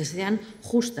sostenibles, que sean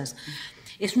justas.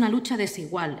 Es una lucha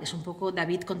desigual, es un poco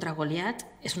David contra Goliat,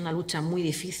 es una lucha muy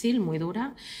difícil, muy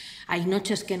dura. Hay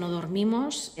noches que no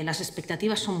dormimos, las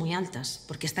expectativas son muy altas,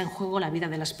 porque está en juego la vida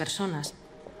de las personas.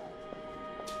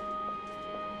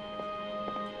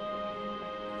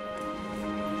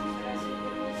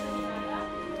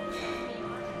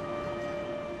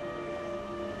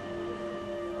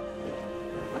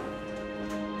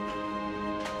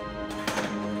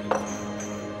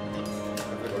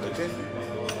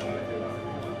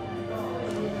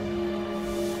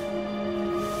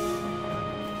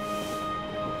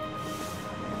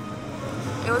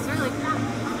 It was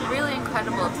really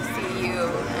incredible to see you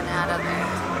and Ada there.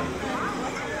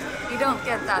 You don't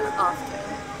get that often.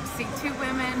 You see two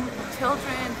women,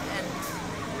 children,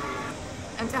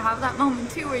 and to have that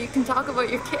moment too where you can talk about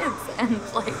your kids and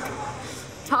like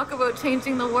Talk about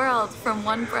changing the world from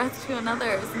one breath to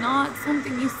another is not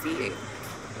something you see.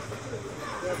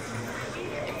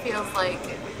 It feels like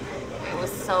it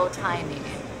was so tiny.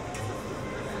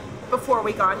 Before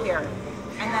we got here.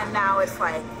 And then now it's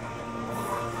like...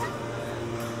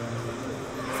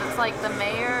 So it's like the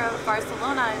mayor of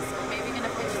Barcelona is maybe going to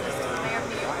pitch this to the mayor of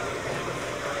New York,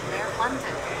 the mayor of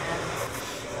London.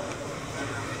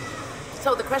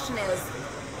 So the question is,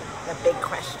 the big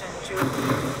question, Julie,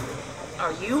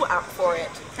 are you up for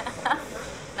it?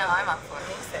 No, I'm up for it.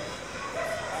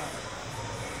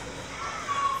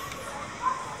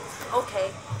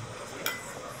 Okay.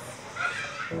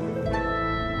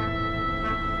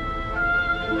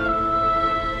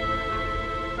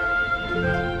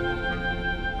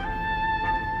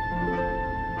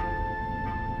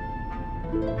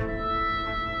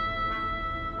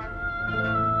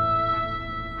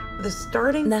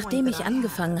 Nachdem ich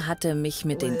angefangen hatte, mich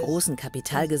mit den großen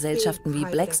Kapitalgesellschaften wie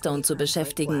Blackstone zu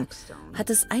beschäftigen, hat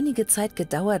es einige Zeit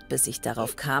gedauert, bis ich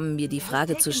darauf kam, mir die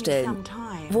Frage zu stellen,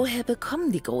 woher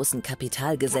bekommen die großen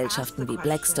Kapitalgesellschaften wie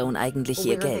Blackstone eigentlich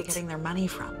ihr Geld?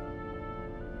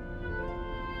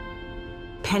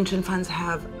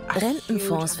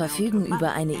 Rentenfonds verfügen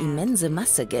über eine immense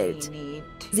Masse Geld.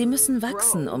 Sie müssen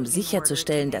wachsen, um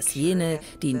sicherzustellen, dass jene,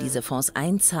 die in diese Fonds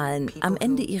einzahlen, am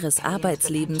Ende ihres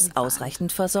Arbeitslebens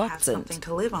ausreichend versorgt sind.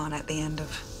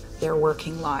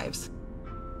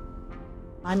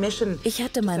 Ich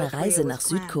hatte meine Reise nach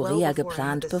Südkorea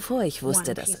geplant, bevor ich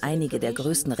wusste, dass einige der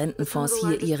größten Rentenfonds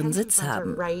hier ihren Sitz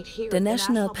haben. Der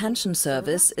National Pension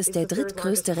Service ist der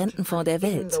drittgrößte Rentenfonds der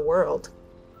Welt.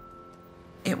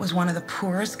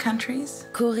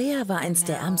 Korea war eins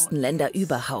der ärmsten Länder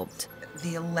überhaupt.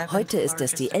 Heute ist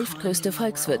es die 11. größte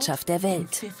Volkswirtschaft der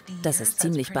Welt. Das ist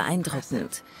ziemlich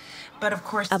beeindruckend.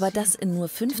 Aber das in nur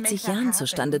 50 Jahren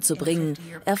zustande zu bringen,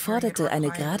 erforderte eine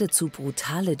geradezu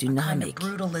brutale Dynamik.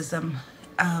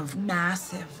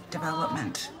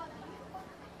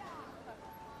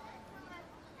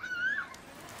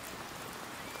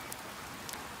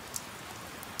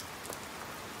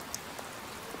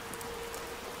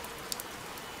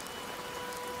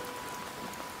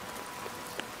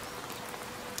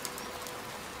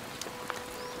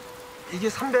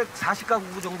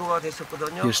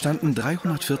 Hier standen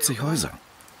 340 Häuser.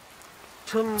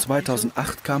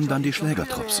 2008 kamen dann die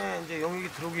Schlägertrupps.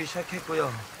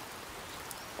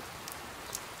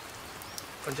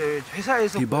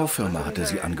 Die Baufirma hatte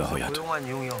sie angeheuert.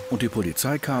 Und die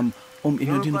Polizei kam, um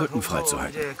ihnen den Rücken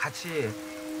freizuhalten.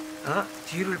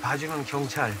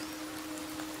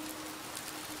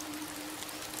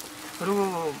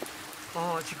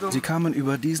 Sie kamen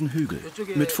über diesen Hügel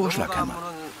mit Vorschlaghämmern.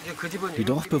 Die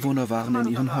Dorfbewohner waren in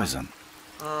ihren Häusern.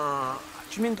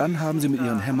 Dann haben sie mit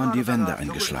ihren Hämmern die Wände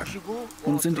eingeschlagen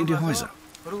und sind in die Häuser.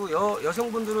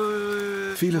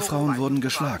 Viele Frauen wurden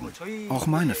geschlagen, auch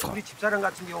meine Frau.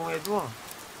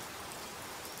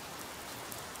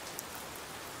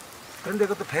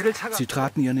 Sie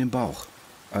traten ihr in den Bauch.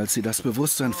 Als sie das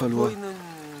Bewusstsein verlor,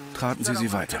 traten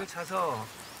sie weiter.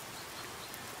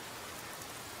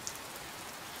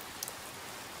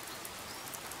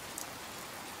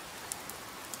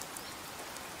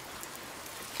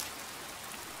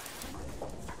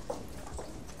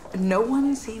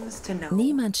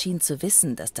 Niemand schien zu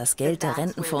wissen, dass das Geld der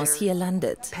Rentenfonds hier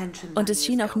landet. Und es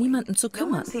schien auch niemanden zu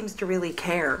kümmern.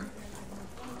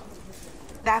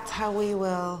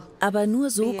 Aber nur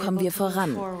so kommen wir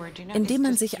voran, indem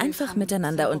man sich einfach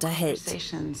miteinander unterhält.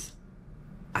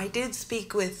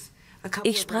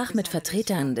 Ich sprach mit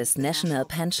Vertretern des National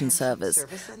Pension Service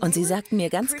und sie sagten mir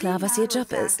ganz klar, was ihr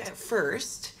Job ist.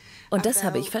 Und das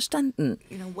habe ich verstanden,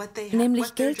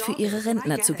 nämlich Geld für ihre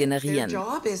Rentner zu generieren.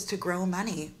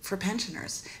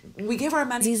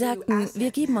 Sie sagten,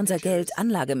 wir geben unser Geld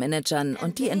Anlagemanagern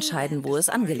und die entscheiden, wo es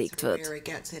angelegt wird.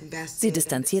 Sie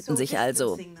distanzierten sich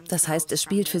also. Das heißt, es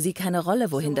spielt für sie keine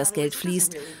Rolle, wohin das Geld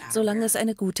fließt, solange es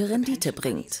eine gute Rendite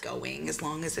bringt.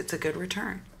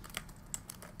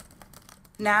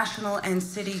 National and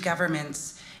city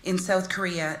governments in South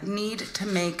Korea need to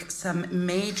make some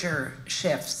major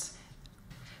shifts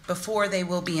before they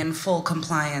will be in full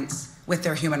compliance with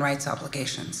their human rights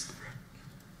obligations.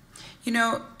 You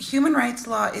know, human rights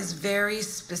law is very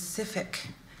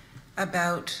specific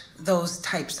about those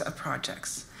types of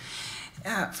projects.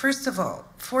 First of all,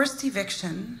 forced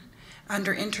eviction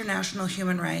under international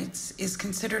human rights is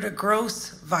considered a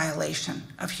gross violation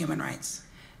of human rights.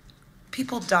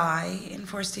 People die in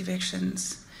forced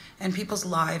evictions, and people's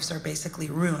lives are basically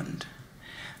ruined.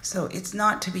 So it's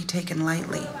not to be taken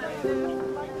lightly.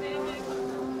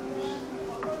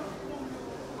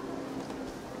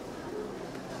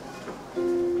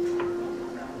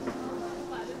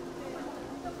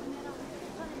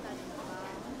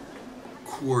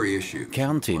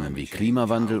 Kernthemen wie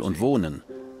Klimawandel und Wohnen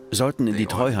sollten in die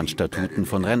Treuhandstatuten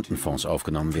von Rentenfonds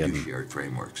aufgenommen werden.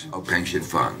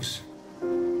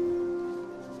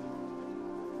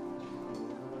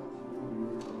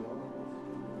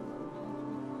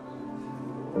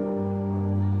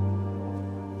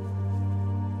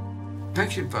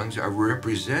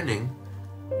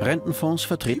 Rentenfonds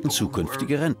vertreten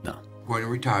zukünftige Rentner.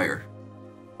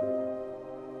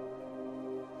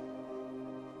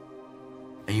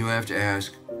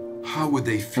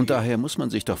 Und daher muss man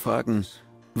sich doch fragen,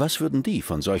 was würden die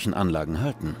von solchen Anlagen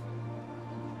halten?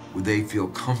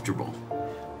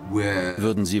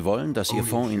 Würden sie wollen, dass ihr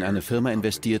Fonds in eine Firma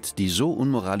investiert, die so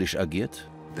unmoralisch agiert?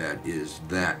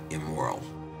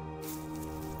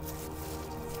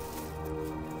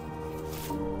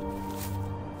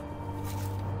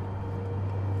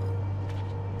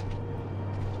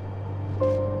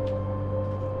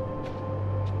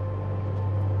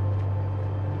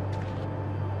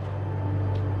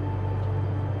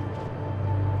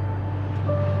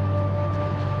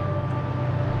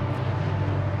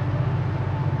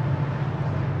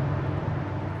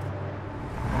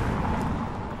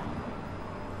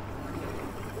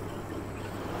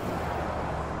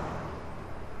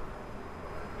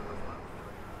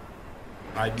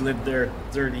 I'd lived there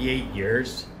 38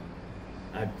 years.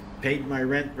 I paid my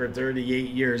rent for 38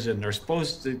 years, and they're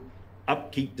supposed to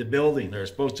upkeep the building. They're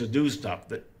supposed to do stuff.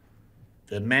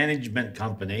 The management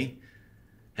company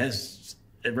has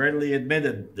readily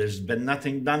admitted there's been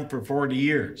nothing done for 40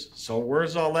 years. So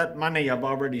where's all that money I've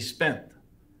already spent?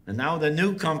 And now the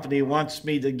new company wants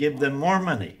me to give them more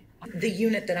money. The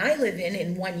unit that I live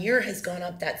in 1 year has gone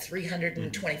up that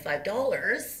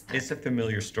 $325. It's a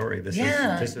familiar story. This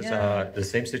is the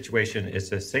same situation. It's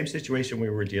the same situation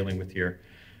we were dealing with here,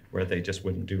 where they just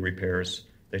wouldn't do repairs.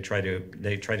 They try to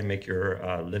make your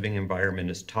living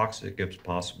environment as toxic as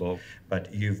possible,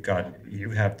 but you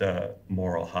have the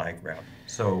moral high ground.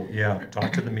 So yeah,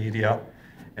 talk to the media.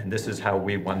 And this is how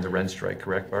we won the rent strike,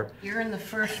 correct, Barb? You're in the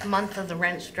first month of the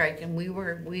rent strike, and we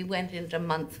went into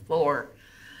month 4.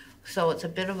 So it's a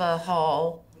bit of a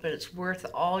haul, but it's worth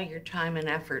all your time and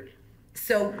effort.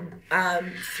 So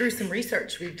through some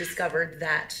research, we've discovered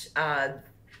that,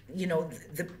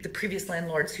 the previous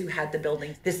landlords who had the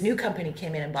building, this new company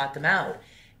came in and bought them out.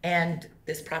 And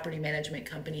this property management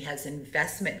company has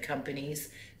investment companies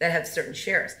that have certain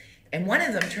shares. And one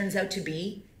of them turns out to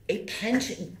be a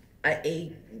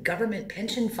government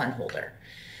pension fund holder.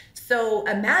 So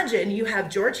imagine you have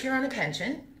George here on a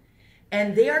pension,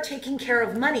 and they are taking care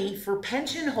of money for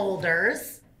pension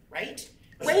holders, right?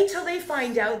 Wait till they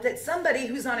find out that somebody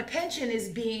who's on a pension is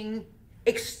being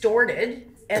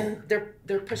extorted, and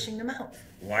they're pushing them out.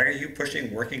 Why are you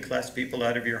pushing working class people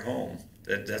out of your home?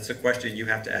 That's a question you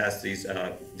have to ask these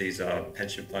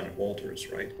pension fund holders,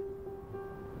 right?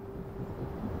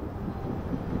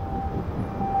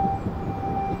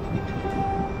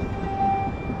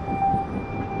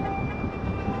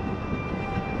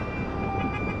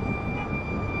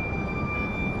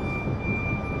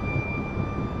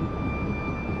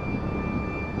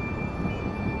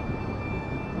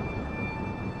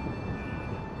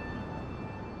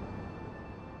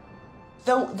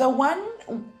 The one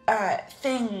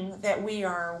thing that we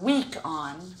are weak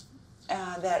on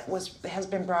that has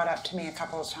been brought up to me a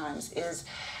couple of times is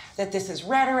that this is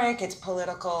rhetoric, it's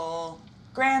political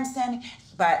grandstanding,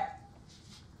 but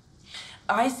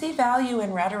I see value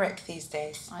in rhetoric these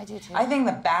days. I do too. I think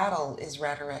the battle is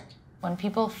rhetoric. When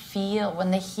people when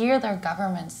they hear their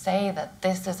government say that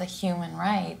this is a human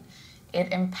right,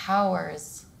 it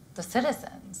empowers the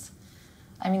citizens.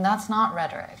 I mean, that's not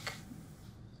rhetoric.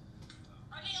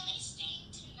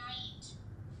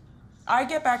 I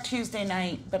get back Tuesday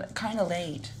night, but kind of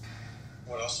late.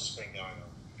 What else has been going on?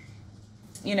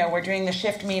 You know, we're doing the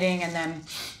shift meeting, and then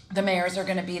the mayors are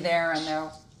going to be there, and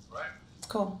they'll... Right. It's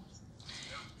cool.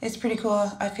 It's pretty cool.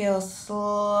 I feel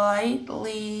slightly,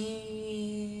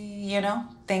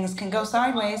 things can go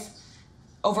sideways.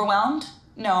 Overwhelmed?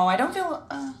 No, I don't feel...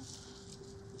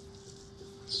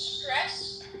 Stressed?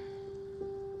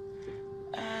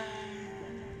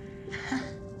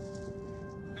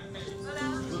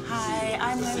 Hi,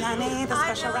 I'm Leilani, the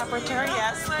special rapporteur,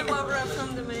 yes. I'm Barbara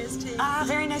from the Mayor's team.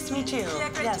 Very nice to meet you. Yeah,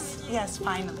 great yes,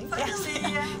 finally. Yes.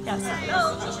 Yes.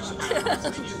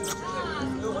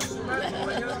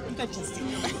 Good to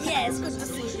see you. Yes, good to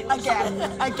see you. Again.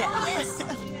 Yes.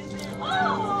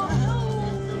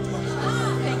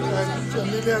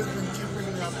 Amelia has been keeping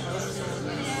me up.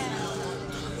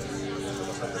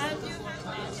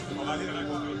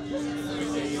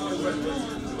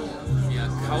 Wir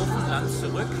kaufen Land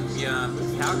zurück. Wir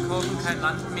verkaufen kein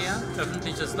Land mehr.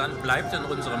 Öffentliches Land bleibt in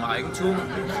unserem Eigentum.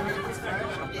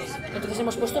 Entonces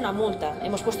hemos puesto una multa,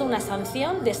 hemos puesto una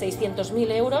sanción de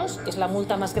 600.000 euros, que es la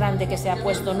multa más grande que se ha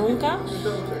puesto nunca,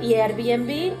 y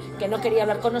Airbnb, que no quería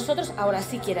hablar con nosotros, ahora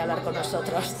sí quiere hablar con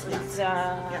nosotros. It's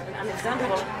an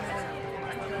example.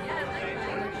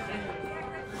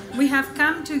 We have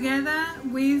come together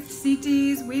with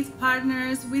cities, with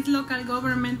partners, with local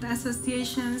government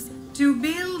associations to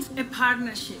build a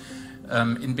partnership.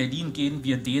 In Berlin gehen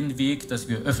wir den Weg, dass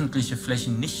wir öffentliche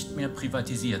Flächen nicht mehr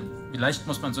privatisieren. Vielleicht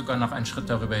muss man sogar noch einen Schritt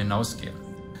darüber hinausgehen.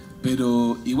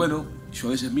 Pero, y bueno, yo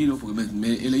a veces miro, porque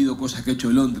he leído cosas que ha hecho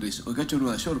Londres o que ha hecho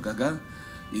Nueva York acá,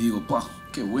 y digo, ¡pah!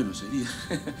 ¡Qué bueno sería!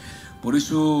 Por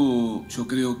eso yo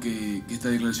creo que esta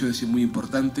declaración es muy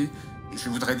importante. Je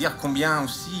voudrais dire combien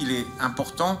aussi il est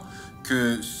important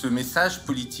que ce message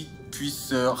politique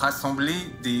puisse rassembler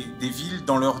des villes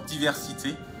dans leur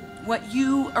diversité. What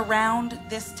you around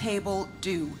this table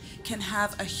do can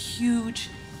have a huge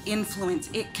influence.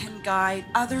 It can guide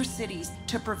other cities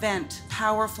to prevent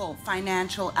powerful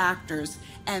financial actors,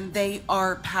 and they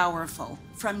are powerful,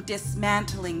 from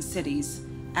dismantling cities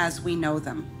as we know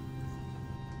them.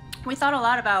 We thought a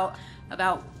lot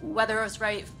about whether it was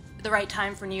the right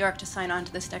time for New York to sign on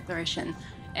to this declaration.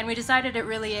 And we decided it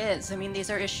really is. I mean, these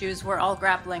are issues we're all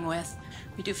grappling with.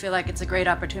 We do feel like it's a great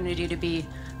opportunity to be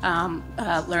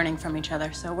learning from each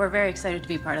other. So we're very excited to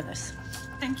be part of this.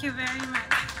 Thank you very much.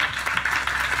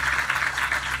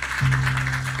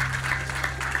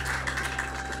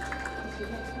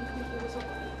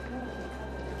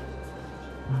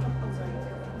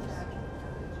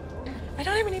 I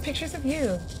don't have any pictures of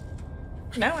you.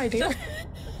 Now I do.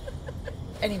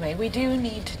 Anyway, we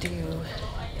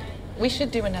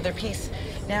should do another piece.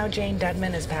 Now Jane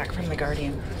Dudman is back from The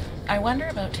Guardian. I wonder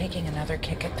about taking another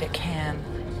kick at the can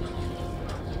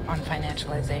on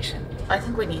financialization. I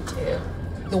think we need to.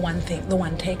 The one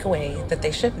takeaway that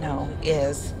they should know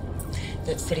is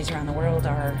that cities around the world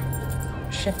are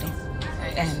shifting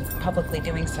and publicly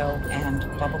doing so, and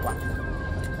blah, blah, blah.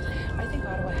 I think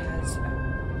Ottawa has...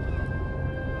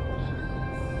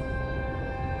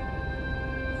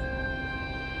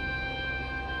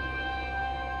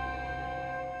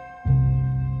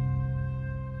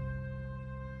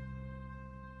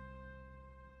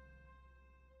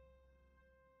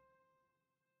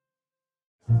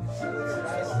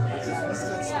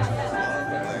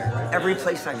 Every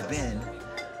place I've been,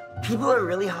 people are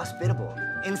really hospitable.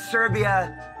 In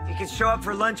Serbia, you could show up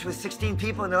for lunch with 16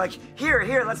 people and they're like,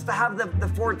 here, let's have the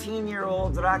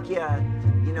 14-year-old rakia,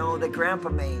 you know, that Grandpa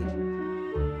made.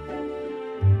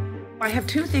 I have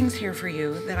two things here for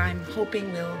you that I'm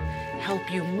hoping will help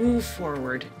you move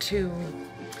forward to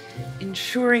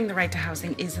ensuring the right to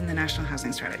housing is in the National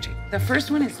Housing Strategy. The first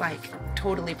one is like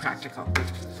totally practical.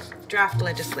 Draft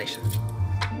legislation.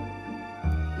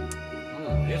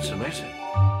 It's amazing.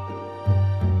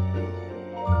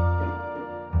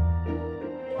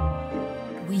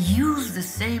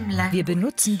 Wir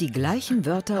benutzen die gleichen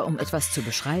Wörter, um etwas zu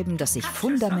beschreiben, das sich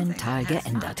fundamental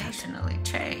geändert hat.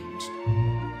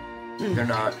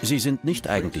 Sie sind nicht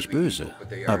eigentlich böse,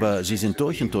 aber sie sind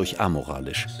durch und durch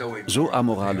amoralisch. So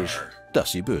amoralisch,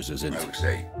 dass sie böse sind.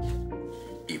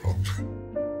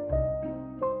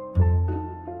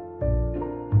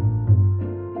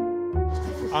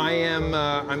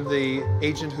 I'm the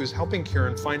agent who's helping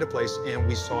Kieran find a place, and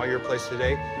we saw your place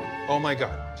today. Oh my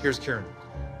God, here's Kieran.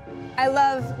 I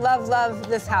love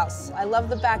this house. I love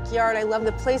the backyard. I love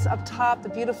the place up top, the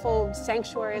beautiful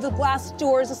sanctuary. The glass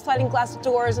doors, the sliding glass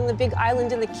doors, and the big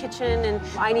island in the kitchen, and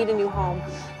I need a new home.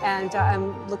 And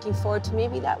I'm looking forward to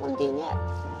maybe that one being it.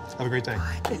 Have a great day.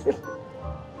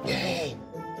 Yay.